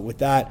 So with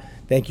that,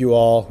 thank you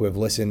all who have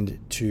listened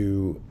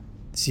to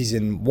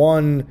season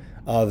 1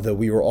 of the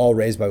We Were All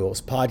Raised by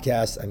Wolves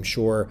podcast. I'm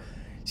sure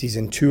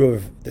season 2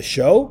 of the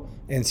show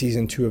and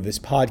season 2 of this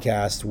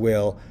podcast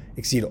will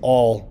exceed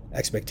all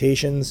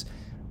expectations.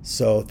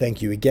 So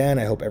thank you again.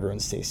 I hope everyone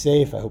stays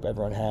safe. I hope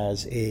everyone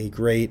has a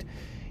great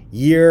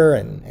year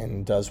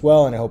and does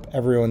well. And I hope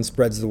everyone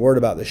spreads the word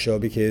about the show,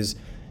 because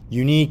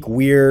unique,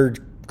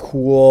 weird,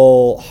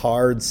 cool,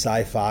 hard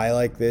sci-fi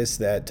like this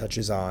that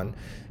touches on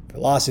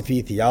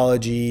philosophy,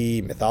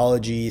 theology,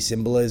 mythology,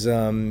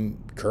 symbolism,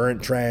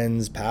 current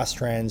trends, past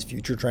trends,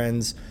 future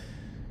trends,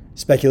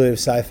 speculative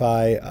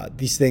sci-fi,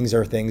 these things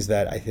are things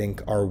that I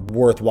think are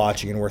worth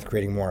watching and worth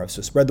creating more of.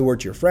 So spread the word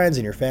to your friends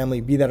and your family.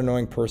 Be that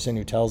annoying person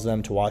who tells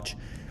them to watch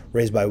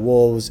Raised by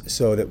Wolves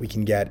so that we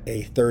can get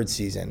a third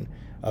season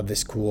of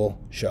this cool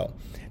show.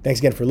 Thanks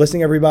again for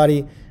listening,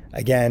 everybody.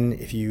 Again,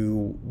 if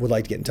you would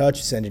like to get in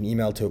touch, send an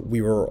email to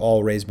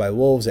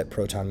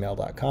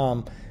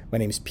wewererallraisedbywolves@protonmail.com. My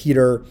name is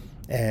Peter,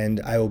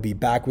 and I will be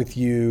back with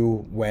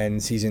you when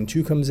season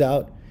 2 comes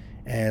out,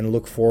 and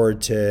look forward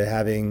to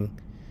having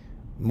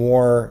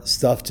more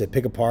stuff to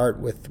pick apart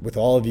with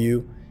all of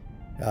you,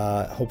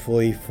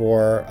 hopefully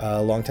for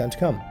a long time to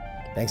come.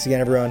 Thanks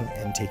again, everyone,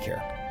 and take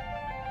care.